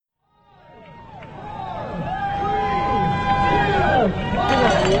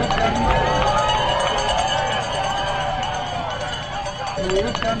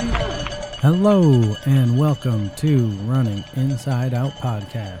Hello and welcome to Running Inside Out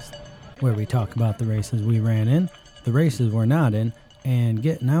Podcast, where we talk about the races we ran in, the races we're not in, and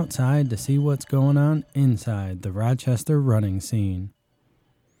getting outside to see what's going on inside the Rochester running scene.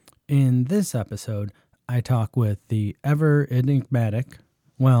 In this episode, I talk with the ever enigmatic,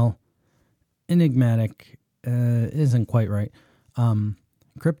 enigmatic isn't quite right,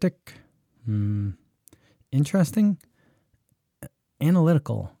 cryptic, interesting,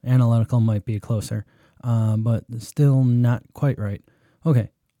 Analytical might be closer, but still not quite right.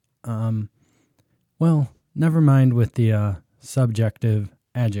 Okay. Well, never mind with the subjective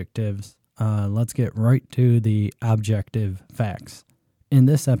adjectives. Let's get right to the objective facts. In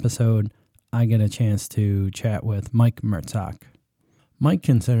this episode, I get a chance to chat with Mike Mertzak. Mike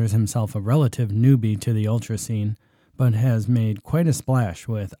considers himself a relative newbie to the ultra scene, but has made quite a splash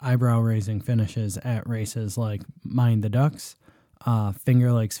with eyebrow-raising finishes at races like Mind the Ducks,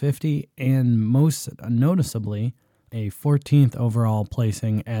 Finger Lakes 50, and most noticeably, a 14th overall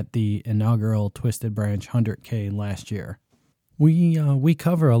placing at the inaugural Twisted Branch 100K last year. We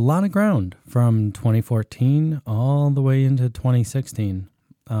cover a lot of ground from 2014 all the way into 2016.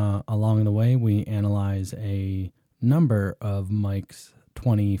 Along the way, we analyze a number of Mike's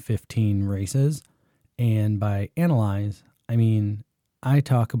 2015 races, and by analyze, I mean I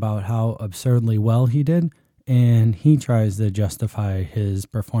talk about how absurdly well he did, and he tries to justify his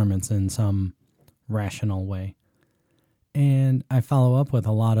performance in some rational way. And I follow up with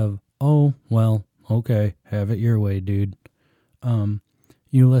a lot of, oh, well, okay, have it your way, dude.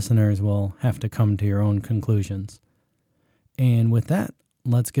 You listeners will have to come to your own conclusions. And with that,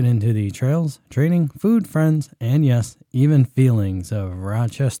 let's get into the trails, training, food, friends, and yes, even feelings of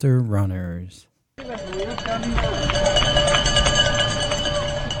Rochester runners.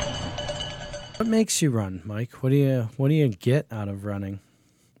 What makes you run, Mike? What do you get out of running?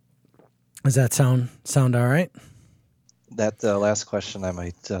 Does that sound all right? That last question, I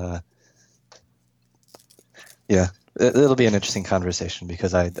might, it'll be an interesting conversation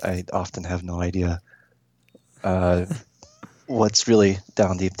because I often have no idea what's really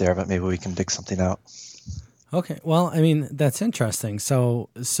down deep there, but maybe we can dig something out. Okay, well, I mean that's interesting. So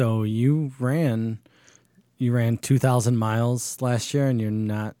you ran 2,000 miles last year, and you're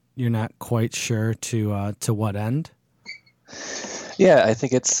not quite sure to what end? Yeah, I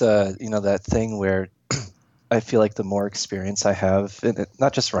think it's that thing where I feel like the more experience I have, in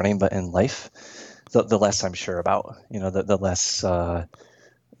not just running but in life, the less I'm sure about. The less the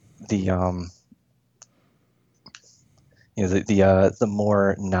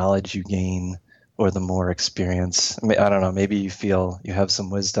more knowledge you gain, or the more experience. I don't know. Maybe you feel you have some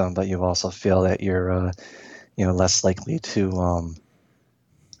wisdom, but you also feel that you're less likely to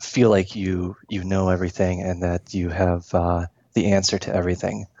feel like you know everything and that you have the answer to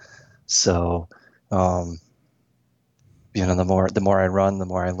everything. So, the more I run, the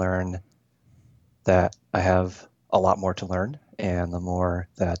more I learn that I have a lot more to learn, and the more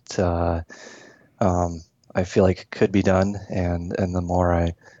that I feel like it could be done, and the more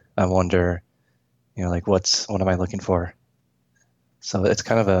I wonder, what am I looking for? So it's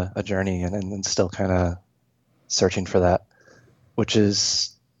kind of a journey, and still kind of searching for that, which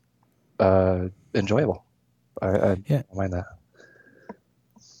is enjoyable. I don't mind that.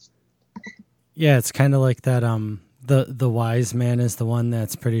 Yeah, it's kind of like that. The wise man is the one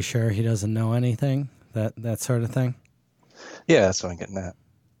that's pretty sure he doesn't know anything. That sort of thing. Yeah, that's what I'm getting at.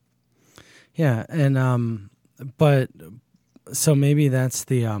 Yeah, and but so maybe that's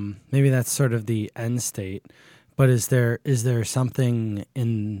sort of the end state. But is there something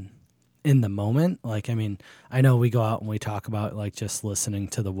in the moment? Like, I mean, I know we go out and we talk about like just listening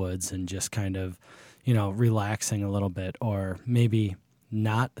to the woods and just kind of, relaxing a little bit, or maybe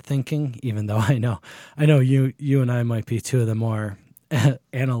not thinking, even though I know you and I might be two of the more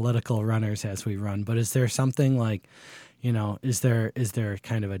analytical runners as we run. But is there something like, is there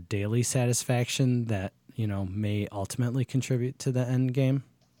kind of a daily satisfaction that, may ultimately contribute to the end game?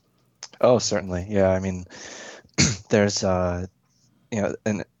 Oh, certainly. Yeah. I mean, there's, the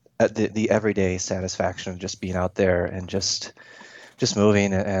everyday satisfaction of just being out there and just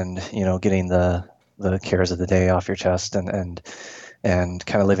moving and, getting the cares of the day off your chest and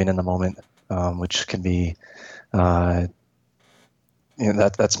kind of living in the moment, which can be, that's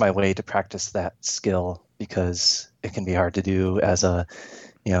my way to practice that skill, because it can be hard to do as a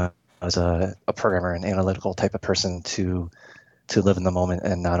programmer and analytical type of person to live in the moment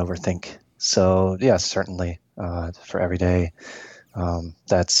and not overthink. So yeah, certainly for every day,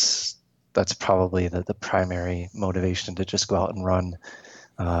 that's probably the primary motivation to just go out and run,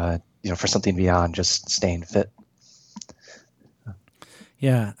 for something beyond just staying fit.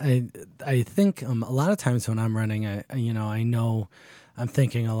 Yeah, I think a lot of times when I'm running, I know I'm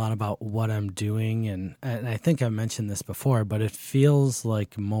thinking a lot about what I'm doing, and I think I've mentioned this before, but it feels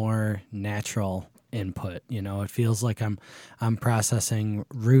like more natural input. It feels like I'm processing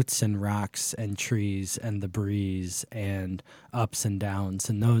roots and rocks and trees and the breeze and ups and downs,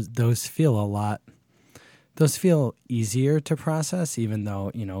 and those feel a lot. Those feel easier to process, even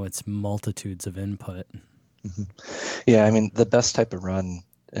though it's multitudes of input. Hmm. Yeah, I mean, the best type of run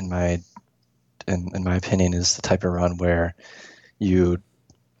in my opinion is the type of run where you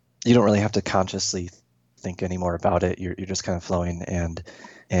you don't really have to consciously think anymore about it. You're just kind of flowing, and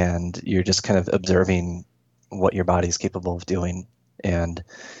you're just kind of observing what your body's capable of doing. And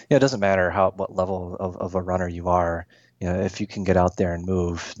it doesn't matter what level of a runner you are. If you can get out there and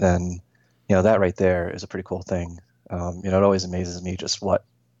move, then that right there is a pretty cool thing. It always amazes me just what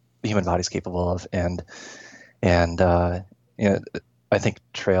the human body's capable of, and you know, I think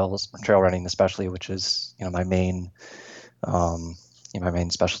trail running especially, which is my main my main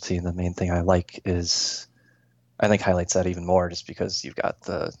specialty, and the main thing I like is, I think, highlights that even more, just because you've got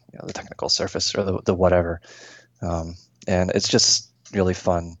the technical surface or the whatever, and it's just really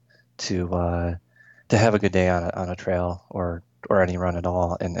fun to have a good day on a trail or any run at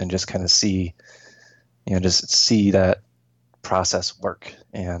all, and just kind of just see that process work,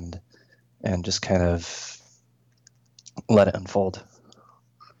 and just kind of let it unfold.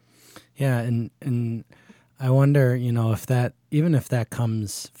 Yeah, and I wonder, if that, even if that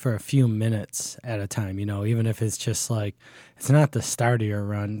comes for a few minutes at a time, even if it's just like, it's not the start of your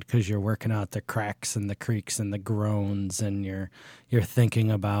run because you're working out the cracks and the creaks and the groans, and you're thinking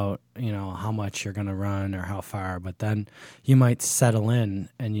about, how much you're going to run or how far, but then you might settle in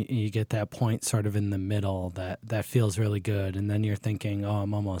and you get that point sort of in the middle that feels really good, and then you're thinking, oh,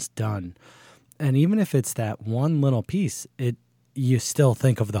 I'm almost done. And even if it's that one little piece, you still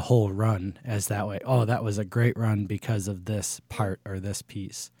think of the whole run as that way. Oh, that was a great run because of this part or this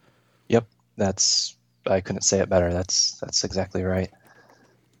piece. Yep, I couldn't say it better. That's exactly right.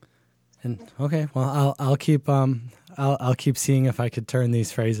 And okay, well, I'll keep seeing if I could turn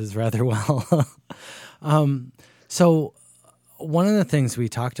these phrases rather well. So one of the things we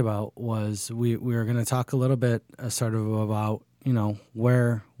talked about was we were going to talk a little bit sort of about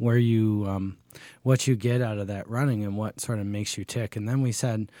where you what you get out of that running and what sort of makes you tick. And then we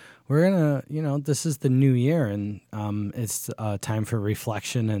said we're gonna this is the new year, and it's time for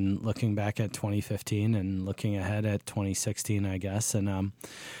reflection and looking back at 2015 and looking ahead at 2016, I guess. And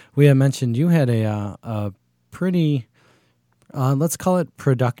we had mentioned you had a pretty let's call it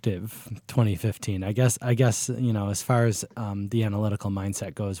productive 2015. I guess as far as the analytical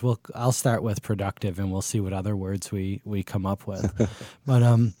mindset goes, I'll start with productive, and we'll see what other words we come up with.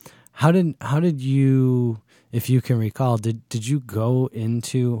 But how did you, if you can recall, did you go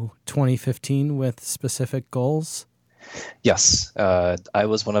into 2015 with specific goals? Yes, I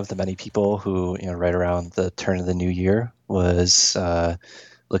was one of the many people who, right around the turn of the new year, was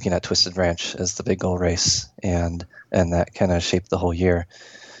looking at Twisted Ranch as the big goal race, and that kind of shaped the whole year.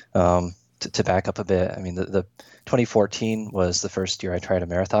 To back up a bit, I mean, the 2014 was the first year I tried a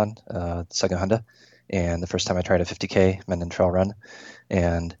marathon, Saga Honda, and the first time I tried a 50K Mendon Trail Run.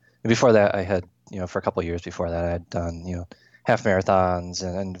 And before that, I had, for a couple of years before that, I had done, half marathons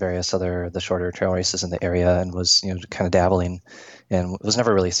and various other, the shorter trail races in the area, and was, kind of dabbling, and was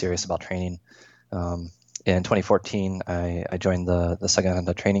never really serious about training. In 2014, I joined the Saga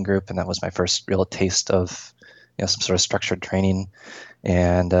Honda training group, and that was my first real taste of some sort of structured training,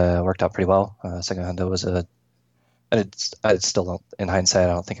 and worked out pretty well. Saga Honda was I still don't, in hindsight,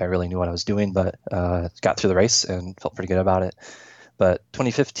 I don't think I really knew what I was doing, but got through the race and felt pretty good about it. But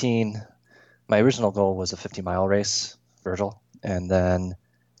 2015, my original goal was a 50-mile race, Virgil, and then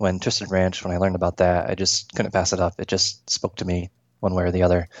when Twisted Ranch, when I learned about that, I just couldn't pass it up. It just spoke to me one way or the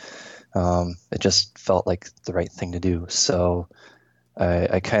other. It just felt like the right thing to do. So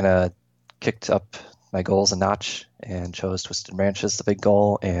I kind of kicked up my goals a notch and chose Twisted Ranch as the big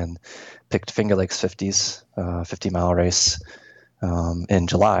goal, and picked Finger Lakes 50s, 50-mile race, in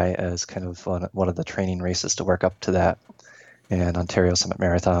July as kind of one of the training races to work up to that, and Ontario Summit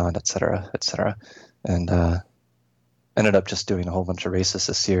Marathon, et cetera, and ended up just doing a whole bunch of races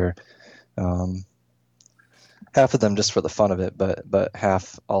this year. Half of them just for the fun of it, but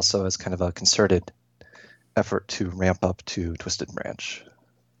half also as kind of a concerted effort to ramp up to Twisted Ranch.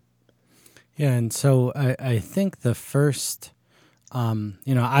 Yeah, and so I think the first,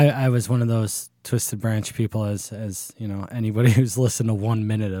 I was one of those Twisted Branch people, as you know, anybody who's listened to 1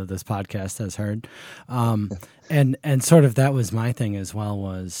 minute of this podcast has heard. And sort of that was my thing as well.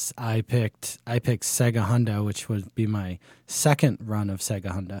 Was I picked Sega Honda, which would be my second run of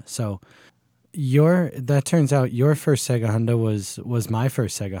Sega Honda. So that turns out your first Sega Honda was my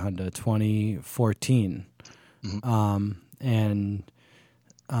first Sega Honda, 2014. Mm-hmm. And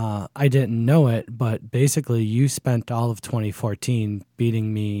I didn't know it, but basically you spent all of 2014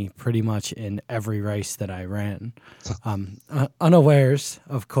 beating me pretty much in every race that I ran. Unawares,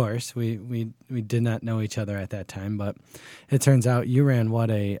 of course. We did not know each other at that time, but it turns out you ran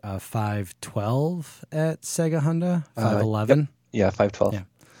a 512 at Sega Honda, 511. Yep. Yeah, 512. Yeah.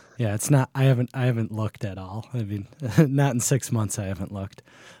 Yeah, it's not. I haven't looked at all. I mean, not in 6 months. I haven't looked.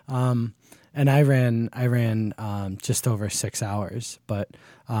 And I ran just over 6 hours, but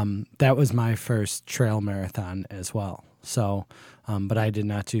that was my first trail marathon as well. So, but I did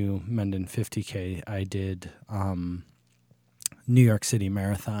not do Mendon 50K. I did New York City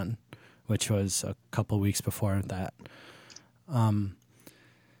Marathon, which was a couple weeks before that.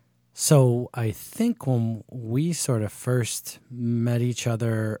 So I think when we sort of first met each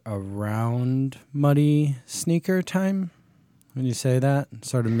other around Muddy Sneaker time, when you say that,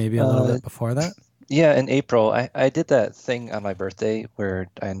 sort of maybe a little bit before that? Yeah, in April, I did that thing on my birthday where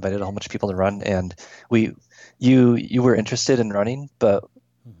I invited a whole bunch of people to run, and you were interested in running, but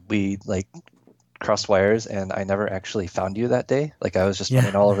we like crossed wires, and I never actually found you that day. Like I was just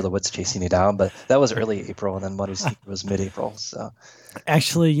running all over the woods chasing you down, but that was early April, and then Muddy Sneaker was mid-April. So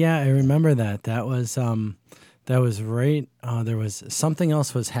actually, yeah, I remember that. That was right. There was something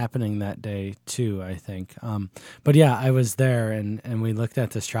else was happening that day too, I think. But yeah, I was there, and we looked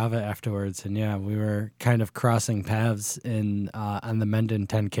at the Strava afterwards, and yeah, we were kind of crossing paths on the Mendon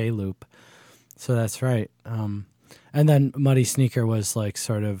 10K loop. So that's right. And then Muddy Sneaker was like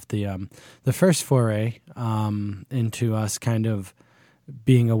sort of the first foray into us kind of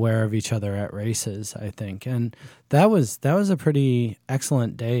being aware of each other at races, I think, and that was a pretty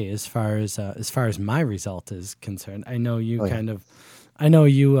excellent day as far as my result is concerned. I know you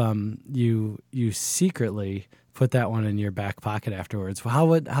you secretly put that one in your back pocket afterwards.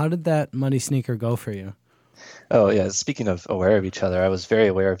 How did that Muddy Sneaker go for you? Oh yeah, speaking of aware of each other, I was very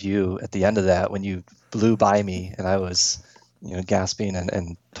aware of you at the end of that when you blew by me, and I was, gasping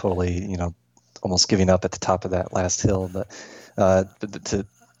and totally, almost giving up at the top of that last hill. But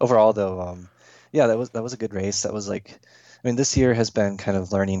overall though, yeah, that was a good race. That was like, I mean, this year has been kind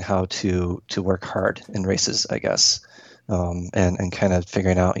of learning how to work hard in races, I guess, and kind of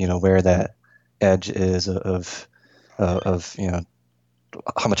figuring out, where that edge is of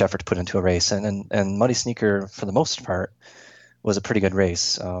how much effort to put into a race, and Muddy Sneaker for the most part was a pretty good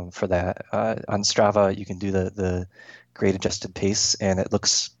race for that. On Strava, you can do the grade adjusted pace, and it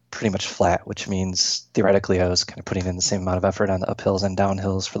looks pretty much flat, which means theoretically I was kind of putting in the same amount of effort on the uphills and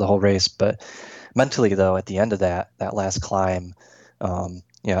downhills for the whole race. But mentally, though, at the end of that last climb,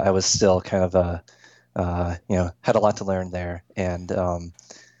 I was still kind of had a lot to learn there, and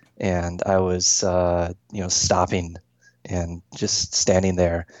I was stopping and just standing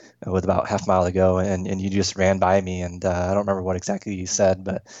there with about half a mile to go, and you just ran by me, and I don't remember what exactly you said,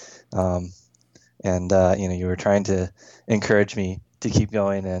 but you were trying to encourage me to keep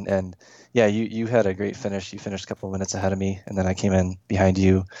going, and yeah, you had a great finish. You finished a couple of minutes ahead of me, and then I came in behind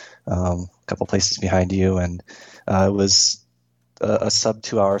you, a couple places behind you, and it was a sub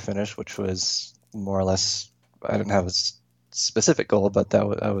 2 hour finish, which was more or less, I didn't have a specific goal, but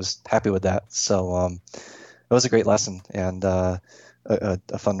I was happy with that. So it was a great lesson and a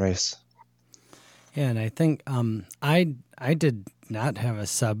fun race. Yeah, and I think I did not have a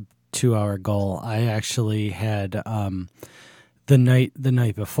sub 2 hour goal. I actually had the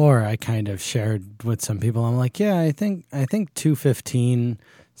night before, I kind of shared with some people. I'm like, yeah, I think 2:15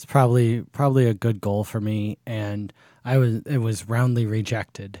 is probably a good goal for me, and it was roundly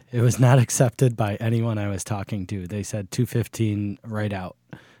rejected. It was not accepted by anyone I was talking to. They said 2:15 right out.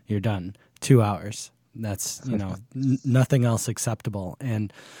 You're done. 2 hours. That's, nothing else acceptable.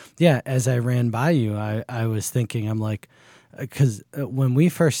 And yeah, as I ran by you, I was thinking, I'm like, because when we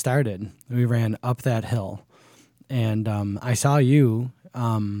first started, we ran up that hill, and I saw you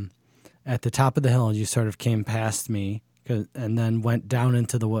at the top of the hill, and you sort of came past me and then went down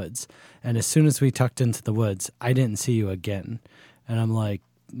into the woods. And as soon as we tucked into the woods, I didn't see you again. And I'm like,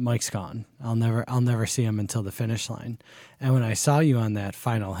 Mike's gone. I'll never see him until the finish line. And when I saw you on that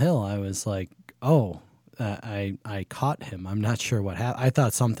final hill, I was like, oh, I caught him. I'm not sure what happened. I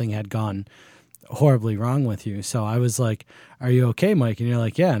thought something had gone horribly wrong with you. So I was like, are you okay, Mike? And you're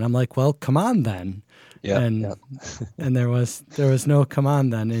like, yeah. And I'm like, well, come on then. Yeah. And there was no come on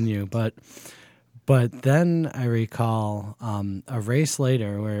then in you. But But then I recall a race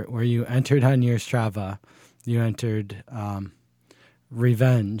later where you entered on your Strava, you entered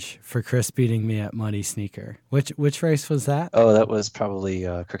revenge for Chris beating me at Muddy Sneaker. Which race was that? Oh, that was probably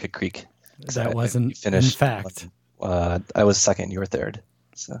Crooked Creek. That wasn't, finished, in fact. I was second, you were third.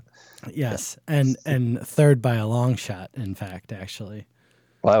 So yes, yeah. and third by a long shot, in fact, actually.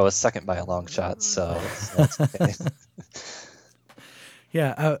 Well, I was second by a long shot, so that's okay.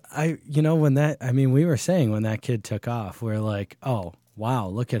 Yeah, we were saying when that kid took off, we're like, oh, wow,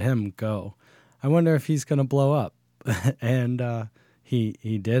 look at him go. I wonder if he's going to blow up. And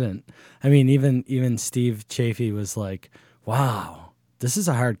he didn't. I mean, even Steve Chafee was like, wow, this is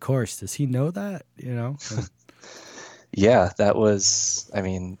a hard course. Does he know that? You know? Yeah, that was, I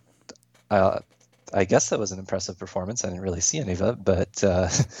mean, I guess that was an impressive performance. I didn't really see any of it, but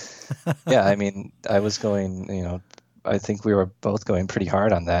yeah, I mean, I was going, I think we were both going pretty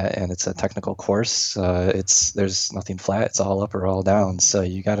hard on that, and it's a technical course. There's nothing flat. It's all up or all down. So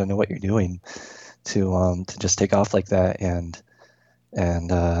you got to know what you're doing to just take off like that. And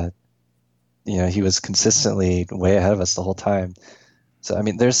he was consistently way ahead of us the whole time. So, I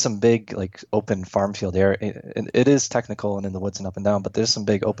mean, there's some big, like, open farm field area. It is technical and in the woods and up and down, but there's some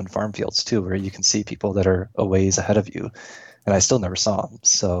big open farm fields, too, where you can see people that are a ways ahead of you. And I still never saw them.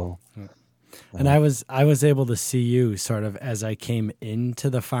 So, and I was able to see you sort of as I came into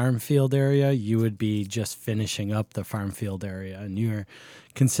the farm field area. You would be just finishing up the farm field area, and you were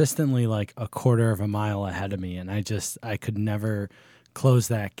consistently like a quarter of a mile ahead of me. And I could never close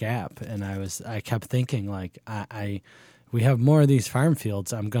that gap. And I kept thinking, like, we have more of these farm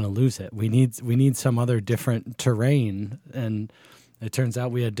fields. I'm going to lose it. We need some other different terrain. And it turns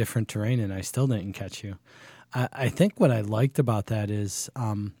out we had different terrain, and I still didn't catch you. I think what I liked about that is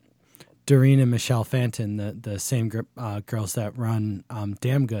Doreen and Michelle Fanton, the same girls that run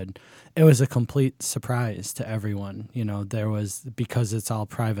Damn Good. It was a complete surprise to everyone. There was, because it's all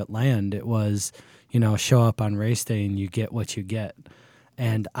private land, it was, show up on race day and you get what you get.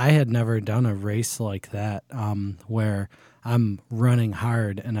 And I had never done a race like that where I'm running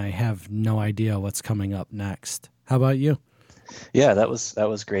hard and I have no idea what's coming up next. How about you? Yeah, that was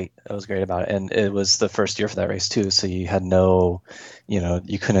great. That was great about it. And it was the first year for that race too. So you had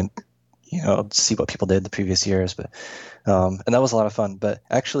you couldn't, see what people did the previous years, but, and that was a lot of fun. But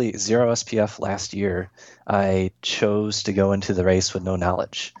actually 0 SPF last year, I chose to go into the race with no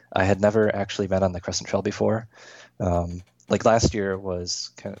knowledge. I had never actually been on the Crescent Trail before. Like last year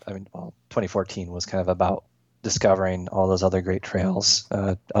was 2014 was kind of about discovering all those other great trails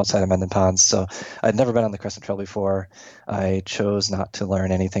outside of Mendon Ponds. So I'd never been on the Crescent Trail before. I chose not to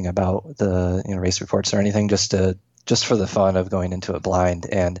learn anything about the race reports or anything, just for the fun of going into it blind,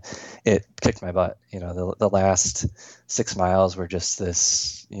 and it kicked my butt. The last 6 miles were just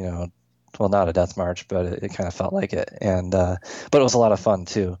this, well, not a death march, but it kind of felt like it. And but it was a lot of fun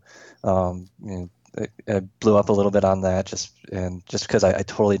too. I blew up a little bit on that just because I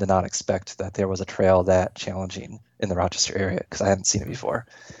totally did not expect that there was a trail that challenging in the Rochester area, because I hadn't seen it before.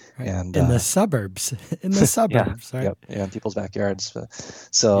 Right. And in the suburbs, yeah, right? Yep, yeah, in people's backyards.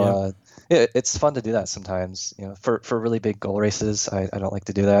 So it's fun to do that sometimes. For really big goal races, I don't like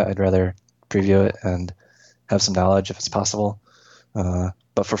to do that. I'd rather preview it and have some knowledge if it's possible.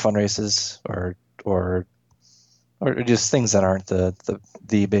 But for fun races or just things that aren't the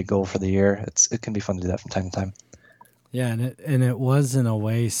big goal for the year, it can be fun to do that from time to time. Yeah, and it was in a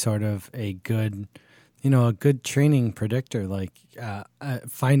way sort of a good training predictor. Like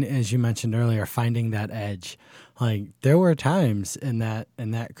as you mentioned earlier, finding that edge. Like there were times in that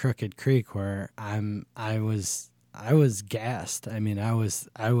Crooked Creek where I was gassed. I mean, I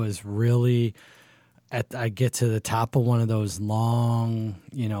was really. I get to the top of one of those long,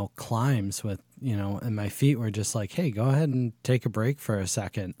 climbs with, and my feet were just like, hey, go ahead and take a break for a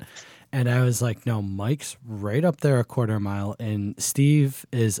second. And I was like, no, Mike's right up there a quarter mile, and Steve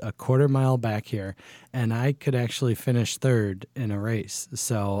is a quarter mile back here, and I could actually finish third in a race.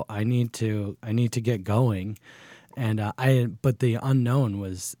 So I need to get going. And but the unknown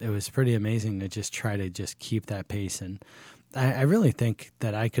was pretty amazing to just try to just keep that pace. And I really think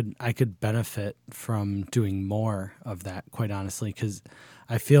that I could benefit from doing more of that, quite honestly, because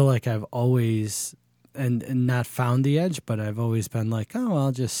I feel like I've always and not found the edge, but I've always been like, oh,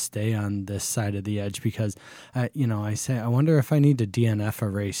 I'll just stay on this side of the edge because, I say, I wonder if I need to DNF a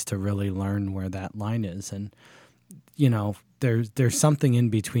race to really learn where that line is. And, there's something in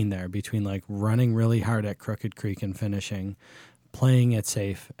between there, between like running really hard at Crooked Creek and finishing, playing it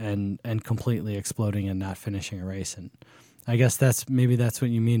safe and completely exploding and not finishing a race. And I guess that's what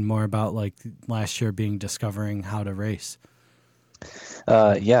you mean more about like last year discovering how to race.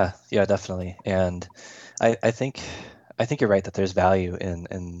 Yeah, definitely. And I think you're right that there's value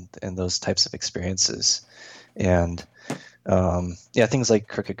in those types of experiences. And yeah, things like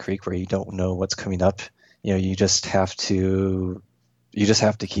Crooked Creek where you don't know what's coming up. You just have to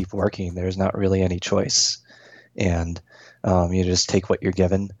keep working. There's not really any choice, and you just take what you're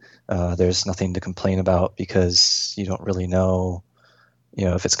given. There's nothing to complain about because you don't really know,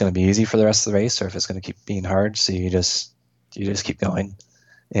 if it's going to be easy for the rest of the race or if it's going to keep being hard. So you just keep going,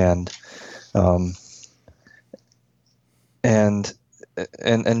 and um, and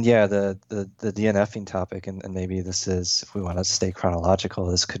and yeah, the DNFing topic, and maybe this is, if we want to stay chronological,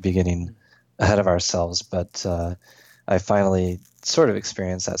 this could be getting ahead of ourselves, but I finally sort of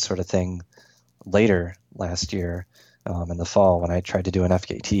experienced that sort of thing later last year, in the fall, when I tried to do an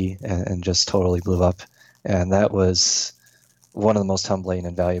FKT and just totally blew up, and that was one of the most humbling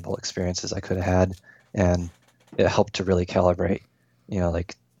and valuable experiences I could have had, and it helped to really calibrate,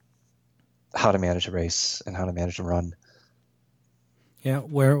 like how to manage a race and how to manage a run. Yeah,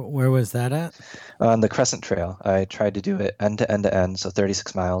 where was that at? On the Crescent Trail, I tried to do it end to end to end, so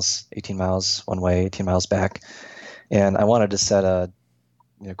 36 miles, 18 miles one way, 18 miles back, and I wanted to set a,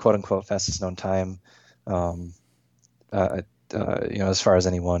 quote unquote fastest known time. Um, as far as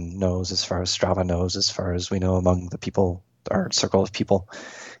anyone knows, as far as Strava knows, as far as we know among the people, our circle of people,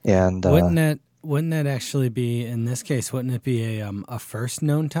 and Wouldn't that actually be, in this case? Wouldn't it be a first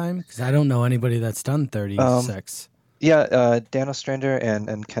known time? Because I don't know anybody that's done um, 36. yeah, Dan Ostrander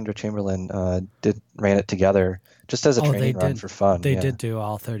and Kendra Chamberlain ran it together just as a Oh, they training run did. for fun. They Yeah. did do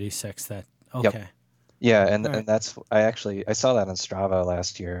all 36. That Yep. okay. Yeah, and All right. and that's I saw that on Strava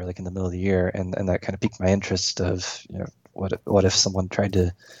last year, like in the middle of the year, and that kind of piqued my interest of, what if someone tried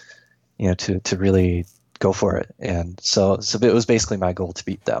to, to really go for it. And so it was basically my goal to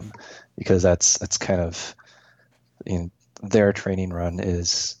beat them, because that's kind of, their training run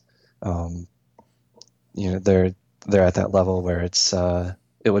is, um, they're at that level where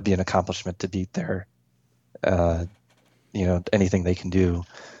it would be an accomplishment to beat their, uh, anything they can do,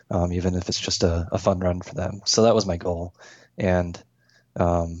 even if it's just a fun run for them. So that was my goal, and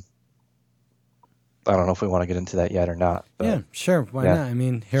um, I don't know if we want to get into that yet or not, Yeah, but sure. Why yeah, not? I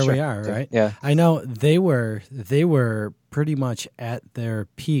mean, here sure, we are, okay, right? yeah, I know they were pretty much at their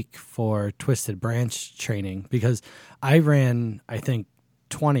peak for Twisted Branch training, because I ran, I think,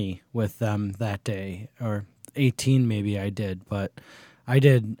 20 with them that day, or 18 maybe I did, but I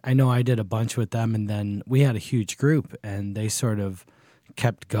know I did a bunch with them, and then we had a huge group and they sort of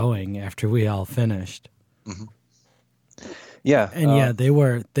kept going after we all finished. hmm yeah, And yeah, they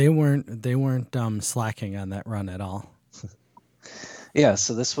weren't slacking on that run at all. yeah.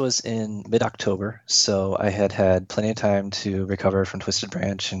 So this was in mid-October, so I had plenty of time to recover from Twisted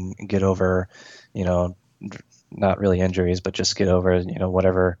Branch and get over, you know, not really injuries, but just get over,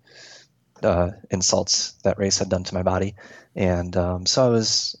 whatever insults that race had done to my body. And so I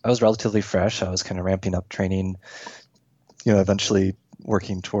was relatively fresh. I was kind of ramping up training, eventually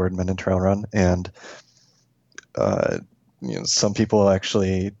working toward Menden Trail Run. And uh, some people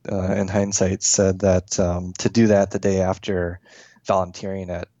actually, in hindsight, said that to do that the day after volunteering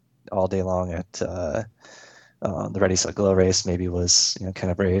at all day long at the Ready Set Glow race maybe was,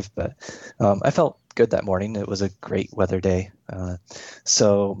 kind of brave, but I felt good that morning. It was a great weather day,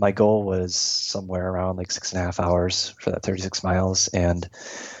 so my goal was somewhere around like 6.5 hours for that 36 miles, and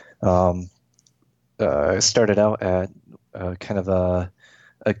um, I started out at kind of a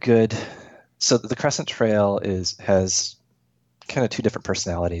good. So the Crescent Trail has kind of two different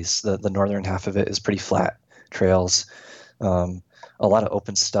personalities. The northern half of it is pretty flat trails, um, a lot of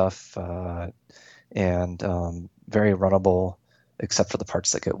open stuff, and very runnable, except for the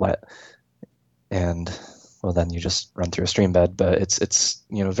parts that get wet. And well, then you just run through a stream bed, but it's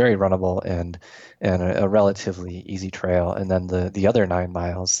very runnable and a relatively easy trail. And then the other 9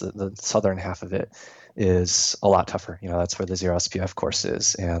 miles, the southern half of it, is a lot tougher. That's where the zero SPF course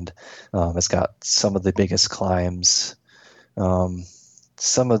is, and it's got some of the biggest climbs, um,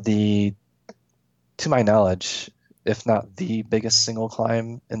 some of the, to my knowledge, if not the biggest single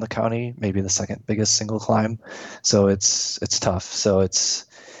climb in the county, maybe the second biggest single climb. So it's tough. So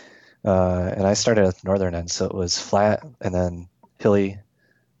and I started at the northern end, so it was flat and then hilly,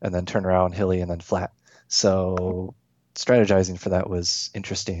 and then turn around, hilly, and then flat. So strategizing for that was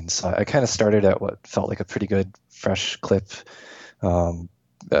interesting. So I kind of started at what felt like a pretty good fresh clip.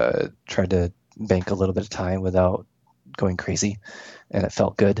 Tried to bank a little bit of time without going crazy, and it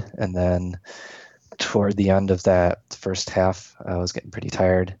felt good. And then toward the end of that first half, I was getting pretty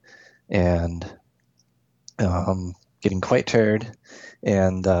tired and getting quite tired.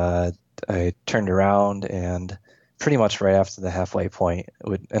 And I turned around and pretty much right after the halfway point.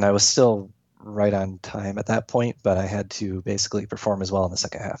 And I was still right on time at that point, but I had to basically perform as well in the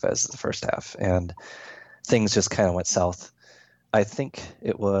second half as the first half, and things just kind of went south. I think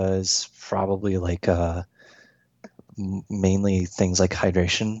it was probably like mainly things like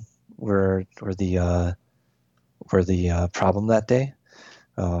hydration were the problem that day.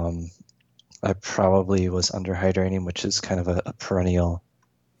 I probably was underhydrating, which is kind of a perennial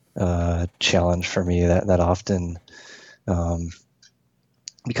challenge for me that often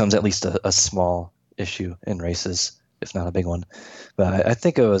becomes at least a small issue in races, if not a big one. But I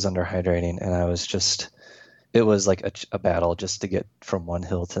think I was underhydrating, and it was like a battle just to get from one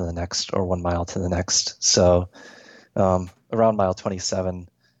hill to the next or 1 mile to the next. So around mile 27,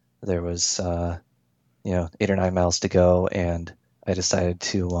 there was 8 or 9 miles to go, and I decided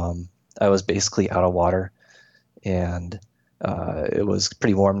to I was basically out of water, and it was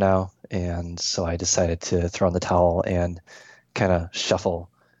pretty warm now, and so I decided to throw in the towel and kind of shuffle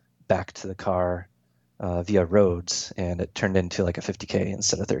back to the car via roads, and it turned into like a 50K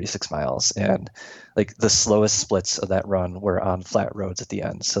instead of 36 miles. And like the slowest splits of that run were on flat roads at the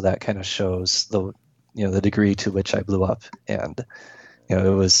end, so that kind of shows the degree to which I blew up. And it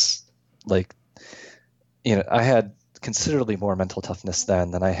was like, I had considerably more mental toughness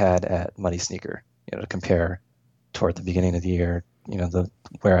then than I had at Muddy Sneaker, to compare toward the beginning of the year,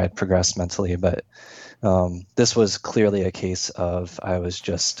 where I'd progressed mentally. But this was clearly a case of I was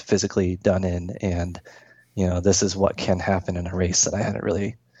just physically done in, and this is what can happen in a race that I hadn't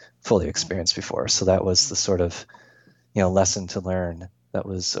really fully experienced before. So that was the sort of lesson to learn. That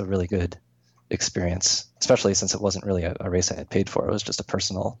was a really good experience, especially since it wasn't really a race I had paid for. It was just a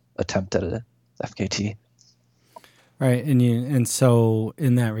personal attempt at a FKT. Right, and so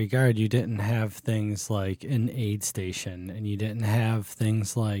in that regard, you didn't have things like an aid station, and you didn't have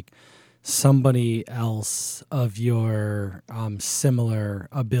things like somebody else of your similar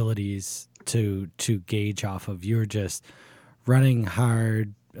abilities to gauge off of. You're just running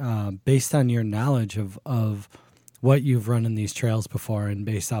hard based on your knowledge of what you've run in these trails before, and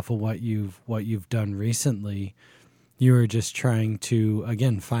based off of what you've done recently. You were just trying to,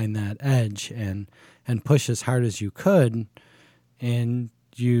 again, find that edge and push as hard as you could. And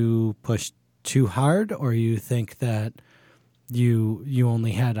you pushed too hard, or you think that you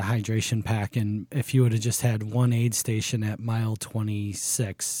only had a hydration pack, and if you would have just had one aid station at mile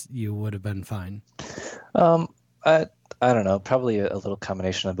 26, you would have been fine? I don't know, probably a little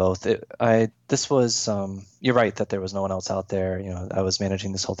combination of both. This was, you're right that there was no one else out there. I was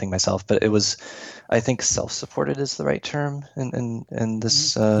managing this whole thing myself, but it was, I think, self-supported is the right term in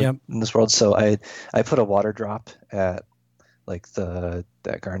this Yep. in this world. So I put a water drop at like that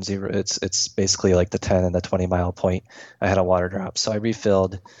Guernsey. It's basically like the 10 and the 20 mile point. I had a water drop, so I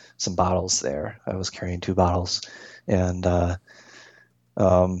refilled some bottles there. I was carrying 2 bottles, and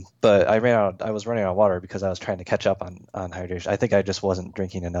but I was running out of water because I was trying to catch up on hydration. I think I just wasn't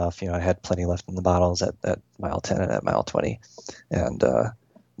drinking enough. I had plenty left in the bottles at mile 10 and at mile 20, and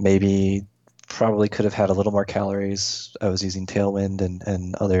maybe probably could have had a little more calories. I was using Tailwind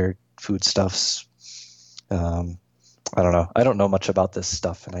and other foodstuffs. I don't know. I don't know much about this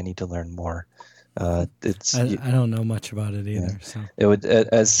stuff, and I need to learn more. I don't know much about it either. Yeah. So it would,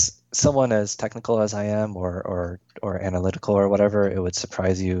 as someone as technical as I am, or analytical or whatever, it would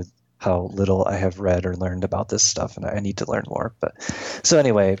surprise you how little I have read or learned about this stuff, and I need to learn more. But so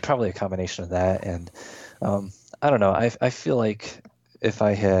anyway, probably a combination of that, and I don't know. I feel like if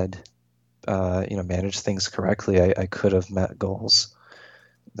I had managed things correctly, I could have met goals.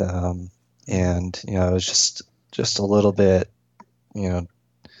 And it was just a little bit,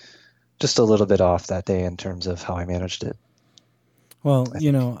 just a little bit off that day in terms of how I managed it. Well,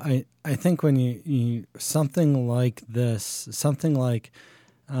 I think when you something like this, something like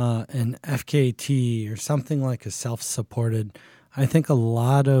an FKT or something like a self-supported, I think a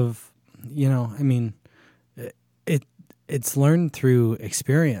lot of, it's learned through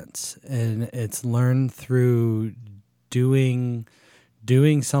experience, and it's learned through doing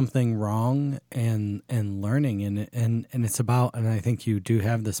something wrong and learning, and it's about, and I think you do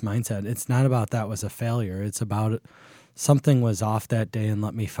have this mindset. It's not about that was a failure. It's about something was off that day, and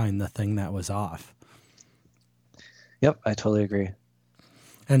let me find the thing that was off. Yep, I totally agree.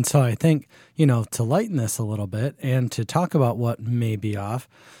 And so I think, to lighten this a little bit and to talk about what may be off,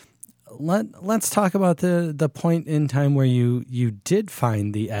 let's talk about the point in time where you did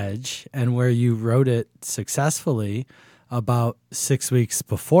find the edge and where you rode it successfully about 6 weeks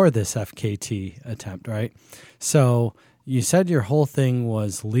before this FKT attempt, right? So you said your whole thing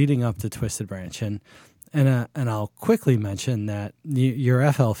was leading up to Twisted Branch, and I'll quickly mention that your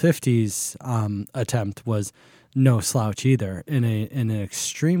FL50's attempt was no slouch either. In an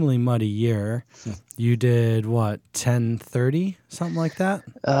extremely muddy year, you did what, 10:30, something like that?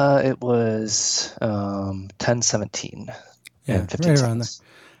 It was 10:17 Yeah, and 15 right around there. seconds.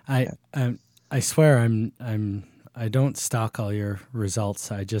 I Yeah. I swear I don't stalk all your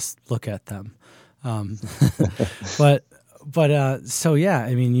results. I just look at them. Um, but so yeah,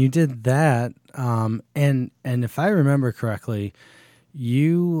 I mean, you did that, and if I remember correctly,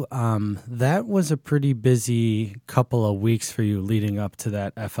 you that was a pretty busy couple of weeks for you leading up to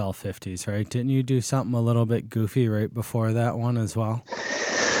that FL50s, right? Didn't you do something a little bit goofy right before that one as well?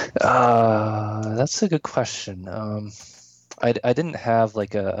 That's a good question. I didn't have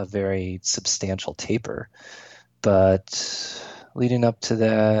like a very substantial taper, but leading up to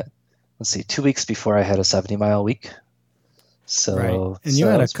that, let's see, 2 weeks before I had a 70-mile week. Right, So and you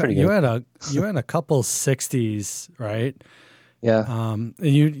had that was pretty good. you had a couple 60s, right? Yeah. And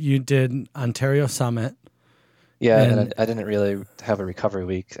you did Ontario Summit, Yeah, and and I didn't really have a recovery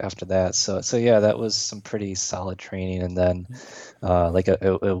week after that. So yeah, that was some pretty solid training, and then like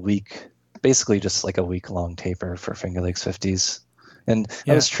a week, basically just like a week long taper for Finger Lakes 50s. And I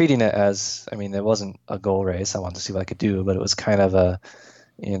yeah, was treating it as, I mean, it wasn't a goal race. I wanted to see what I could do, but it was kind of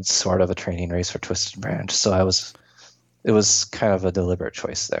sort of a training race for Twisted Branch. So it was kind of a deliberate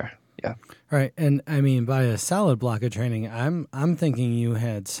choice there. Yeah. right. And I mean, by a solid block of training, I'm thinking you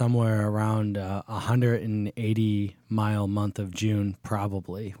had somewhere around 180-mile month of June,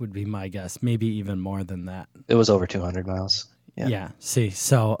 probably would be my guess. Maybe even more than that. It was over 200 miles. Yeah. Yeah. See,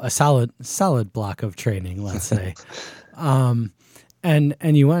 so a solid block of training, let's say. And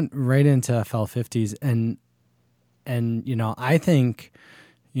you went right into FL50s, and I think,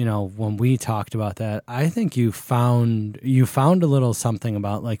 when we talked about that, I think you found a little something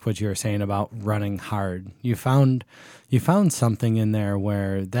about, like what you were saying about running hard. You found something in there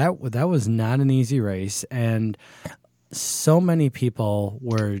where that was not an easy race, and so many people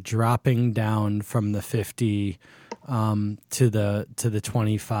were dropping down from the 50 to the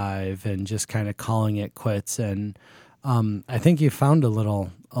 25 and just kind of calling it quits. And I think you found a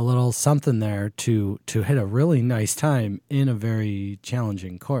little something there to hit a really nice time in a very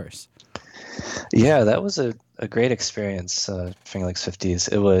challenging course. Yeah, that was a great experience, Finger Lakes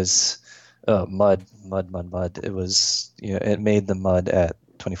 50s. It was mud. It was, it made the mud at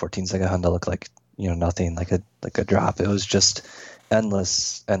 2014 Honda look like, nothing, like a drop. It was just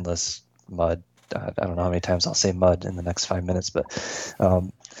endless mud. I don't know how many times I'll say mud in the next 5 minutes, but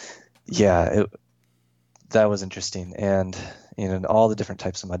yeah, that was interesting. And, all the different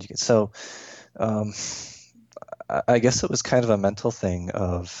types of mud you get. So I guess it was kind of a mental thing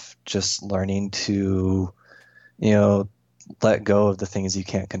of just learning to, let go of the things you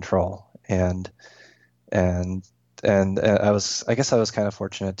can't control. And I guess I was kind of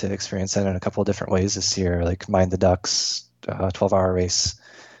fortunate to experience that in a couple of different ways this year, like Mind the Ducks, 12-hour race.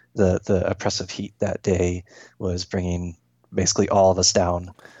 The oppressive heat that day was bringing basically all of us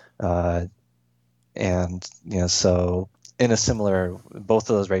down. And, so in a similar, both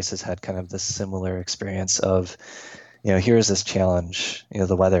of those races had kind of this similar experience of, here's this challenge,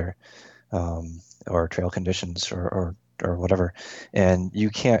 the weather, or trail conditions or whatever, and you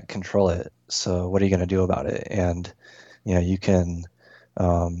can't control it. So what are you going to do about it? And, you can,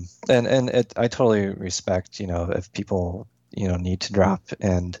 I totally respect, if people, need to drop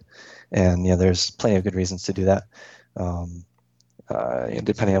and, there's plenty of good reasons to do that.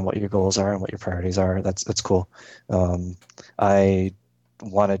 Depending on what your goals are and what your priorities are, that's cool. I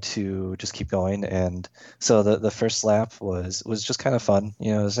wanted to just keep going, and so the first lap was just kind of fun.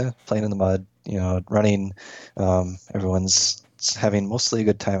 It was playing in the mud, running. Everyone's having mostly a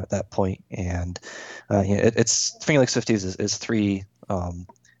good time at that point, and it's Finger Lakes 50s is three.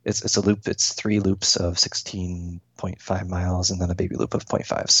 It's a loop. It's 3 loops of 16.5 miles, and then a baby loop of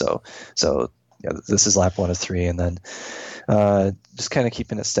 0.5. So yeah, this is lap 1 of 3, and then just kind of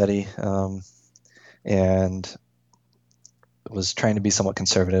keeping it steady, and was trying to be somewhat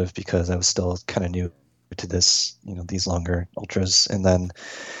conservative because I was still kind of new to this, these longer ultras. And then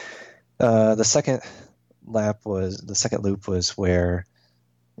the second loop was where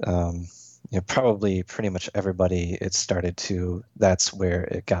probably pretty much everybody, that's where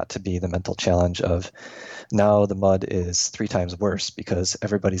it got to be the mental challenge of, now the mud is 3 times worse because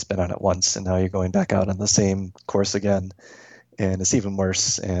everybody's been on it once, and now you're going back out on the same course again, and it's even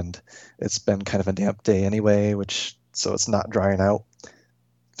worse, and it's been kind of a damp day anyway, so it's not drying out.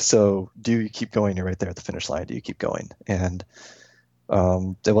 So do you keep going? You're right there at the finish line. Do you keep going? And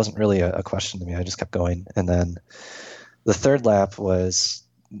it wasn't really a question to me. I just kept going. And then the third lap was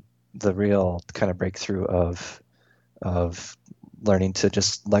the real kind of breakthrough of learning to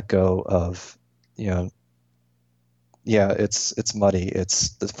just let go of, yeah, it's muddy.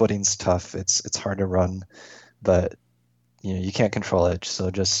 The footing's tough. It's hard to run, but you can't control it.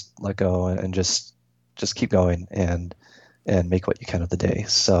 So just let go and just keep going and make what you can of the day.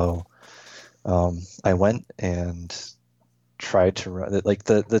 So I went and tried to run. Like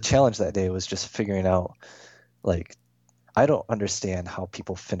the challenge that day was just figuring out, like, I don't understand how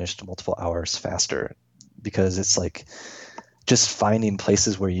people finished multiple hours faster, because it's like just finding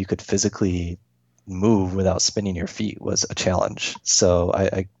places where you could physically move without spinning your feet was a challenge. So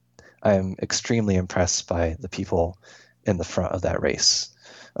I am extremely impressed by the people in the front of that race.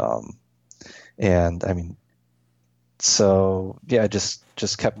 And I mean, so yeah, just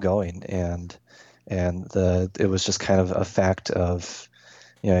kept going, and it was just kind of a fact of,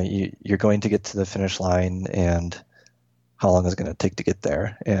 you're going to get to the finish line, and how long is it going to take to get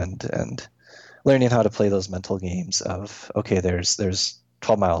there, and learning how to play those mental games of, okay, there's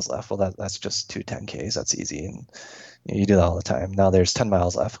 12 miles left. Well, that's just 2 10Ks. That's easy, and you do that all the time. Now there's 10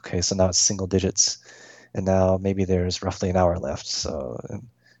 miles left. Okay, so now it's single digits, and now maybe there's roughly an hour left. So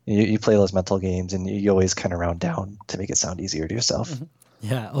you play those mental games, and you always kind of round down to make it sound easier to yourself. Mm-hmm.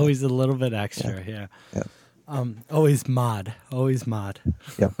 Yeah, always a little bit extra. Yeah. Always mod.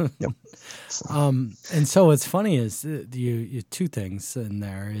 Yep. And so what's funny is you two things in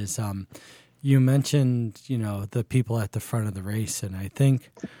there is you mentioned, the people at the front of the race, and I think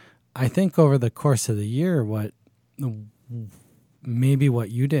over the course of the year, what you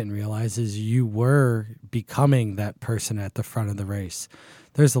didn't realize is you were becoming that person at the front of the race.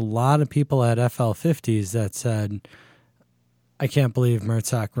 There's a lot of people at FL50s that said, I can't believe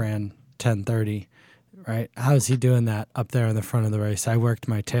Mertzak ran 10:30, right? How's he doing that up there in the front of the race? I worked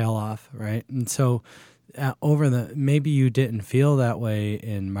my tail off, right? And so maybe you didn't feel that way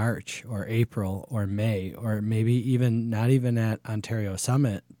in March or April or May, or maybe even not even at Ontario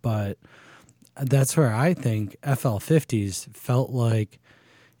Summit, but that's where I think FL50s felt like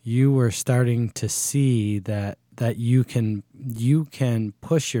you were starting to see that you can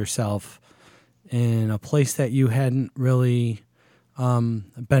push yourself in a place that you hadn't really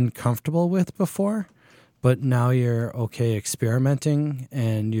been comfortable with before, but now you're okay experimenting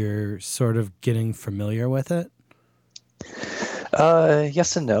and you're sort of getting familiar with it?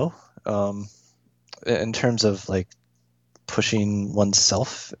 Yes and no. In terms of like pushing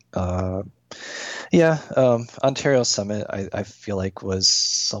oneself, Ontario Summit, I feel like was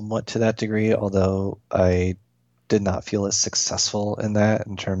somewhat to that degree, although I did not feel as successful in that,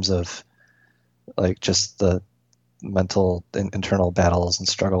 in terms of like just the mental and internal battles and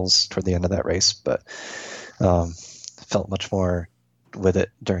struggles toward the end of that race, but felt much more with it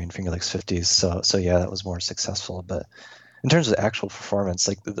during Finger Lakes 50s. So yeah, that was more successful. But in terms of actual performance,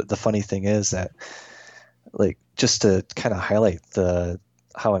 like the funny thing is that, like, just to kind of highlight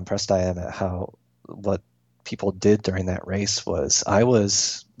how impressed I am at what people did during that race, was I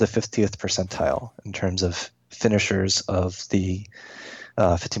was the 50th percentile in terms of finishers of the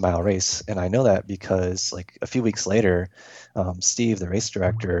 50-mile race. And I know that because, like, a few weeks later, Steve, the race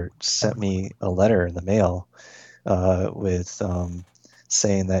director, sent me a letter in the mail with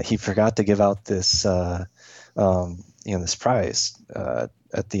saying that he forgot to give out this this prize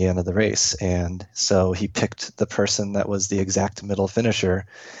at the end of the race, and so he picked the person that was the exact middle finisher,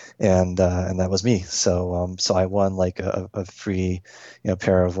 and that was me. So I won like a free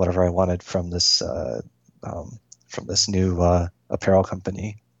pair of whatever I wanted from this new apparel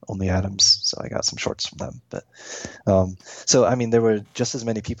company, Only Adams. So I got some shorts from them. But so I mean, there were just as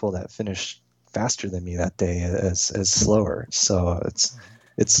many people that finished faster than me that day as slower. So it's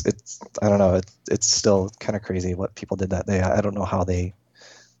I don't know. It's still kind of crazy what people did that day. I don't know how they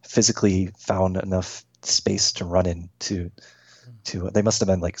physically found enough space to run in to they must have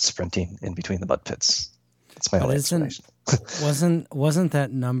been like sprinting in between the mud pits. That's my only explanation. wasn't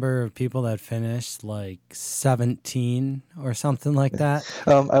that number of people that finished like 17 or something like that?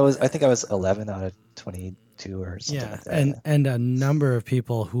 I think I was 11 out of 22 or something like that. And a number of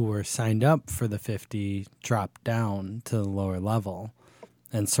people who were signed up for the 50 dropped down to the lower level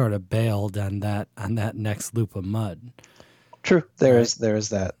and sort of bailed on that next loop of mud. True. There is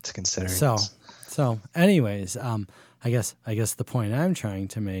that to consider. So anyways, I guess the point I'm trying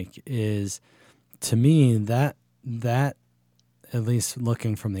to make is, to me, that at least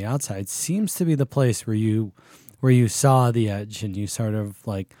looking from the outside seems to be the place where you saw the edge, and you sort of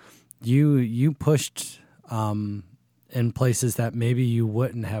like you pushed in places that maybe you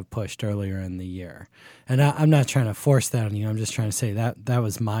wouldn't have pushed earlier in the year. And I'm not trying to force that on you. I'm just trying to say that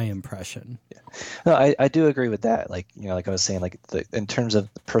was my impression. Yeah. No, I do agree with that. Like, like I was saying, like in terms of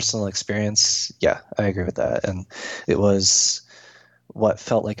personal experience, yeah, I agree with that. And it was what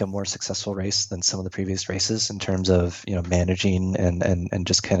felt like a more successful race than some of the previous races in terms of managing and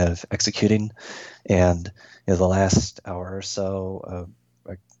just kind of executing. And the last hour or so,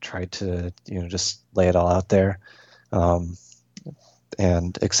 I tried to just lay it all out there,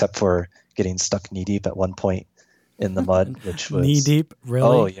 and except for getting stuck knee deep at one point in the mud, which was knee deep.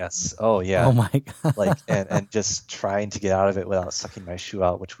 Really? Oh yes, oh yeah. Oh my God. Like and just trying to get out of it without sucking my shoe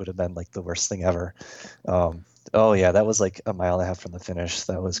out, which would have been like the worst thing ever. Oh yeah, that was like a mile and a half from the finish.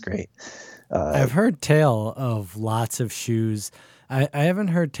 That was great. I've heard tale of lots of shoes. I haven't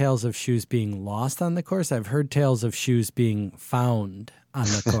heard tales of shoes being lost on the course. I've heard tales of shoes being found on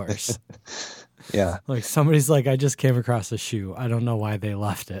the course. Yeah. Like somebody's like, I just came across a shoe. I don't know why they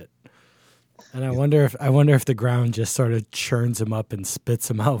left it. And I wonder if the ground just sort of churns them up and spits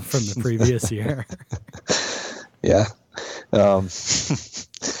them out from the previous year. Yeah.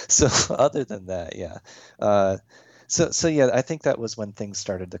 So other than that, yeah. So yeah, I think that was when things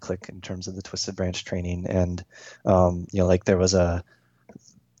started to click in terms of the Twisted Branch training, and like there was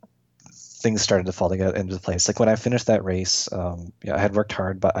things started to fall together into place. Like when I finished that race, I had worked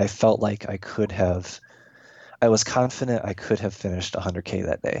hard, but I felt like I was confident I could have finished 100K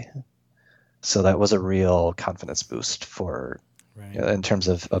that day. So that was a real confidence boost for, Right. in terms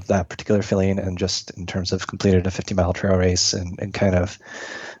of that particular feeling, and just in terms of completed a 50-mile trail race and kind of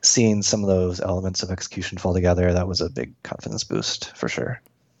seeing some of those elements of execution fall together. That was a big confidence boost for sure.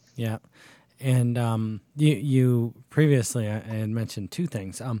 Yeah. And you previously, I had mentioned two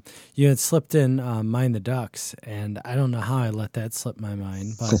things. You had slipped in Mind the Ducks, and I don't know how I let that slip my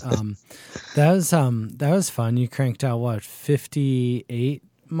mind, but that was fun. You cranked out, what, 58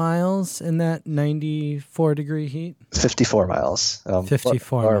 miles in that 94-degree heat? 54 miles.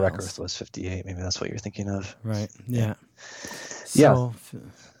 54 Our miles. record was 58. Maybe that's what you're thinking of. Right, yeah. Yeah. So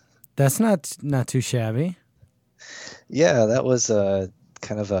that's not too shabby. Yeah, that was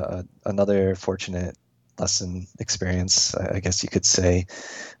kind of another fortunate lesson experience, I guess you could say.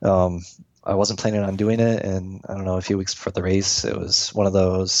 I wasn't planning on doing it, and I don't know, a few weeks before the race, it was one of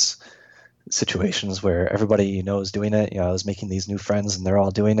those situations where everybody is doing it. I was making these new friends, and they're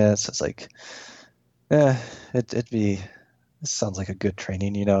all doing it, so it's like, this sounds like a good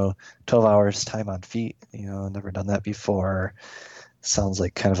training. 12 hours time on feet. Never done that before. Sounds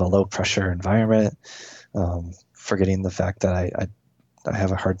like kind of a low pressure environment. Forgetting the fact that I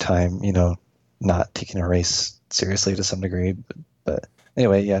have a hard time, not taking a race seriously to some degree. But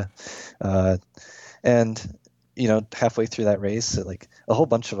anyway, yeah. And, halfway through that race, like a whole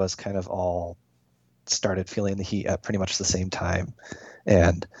bunch of us kind of all started feeling the heat at pretty much the same time.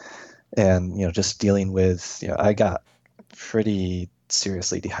 And just dealing with, I got pretty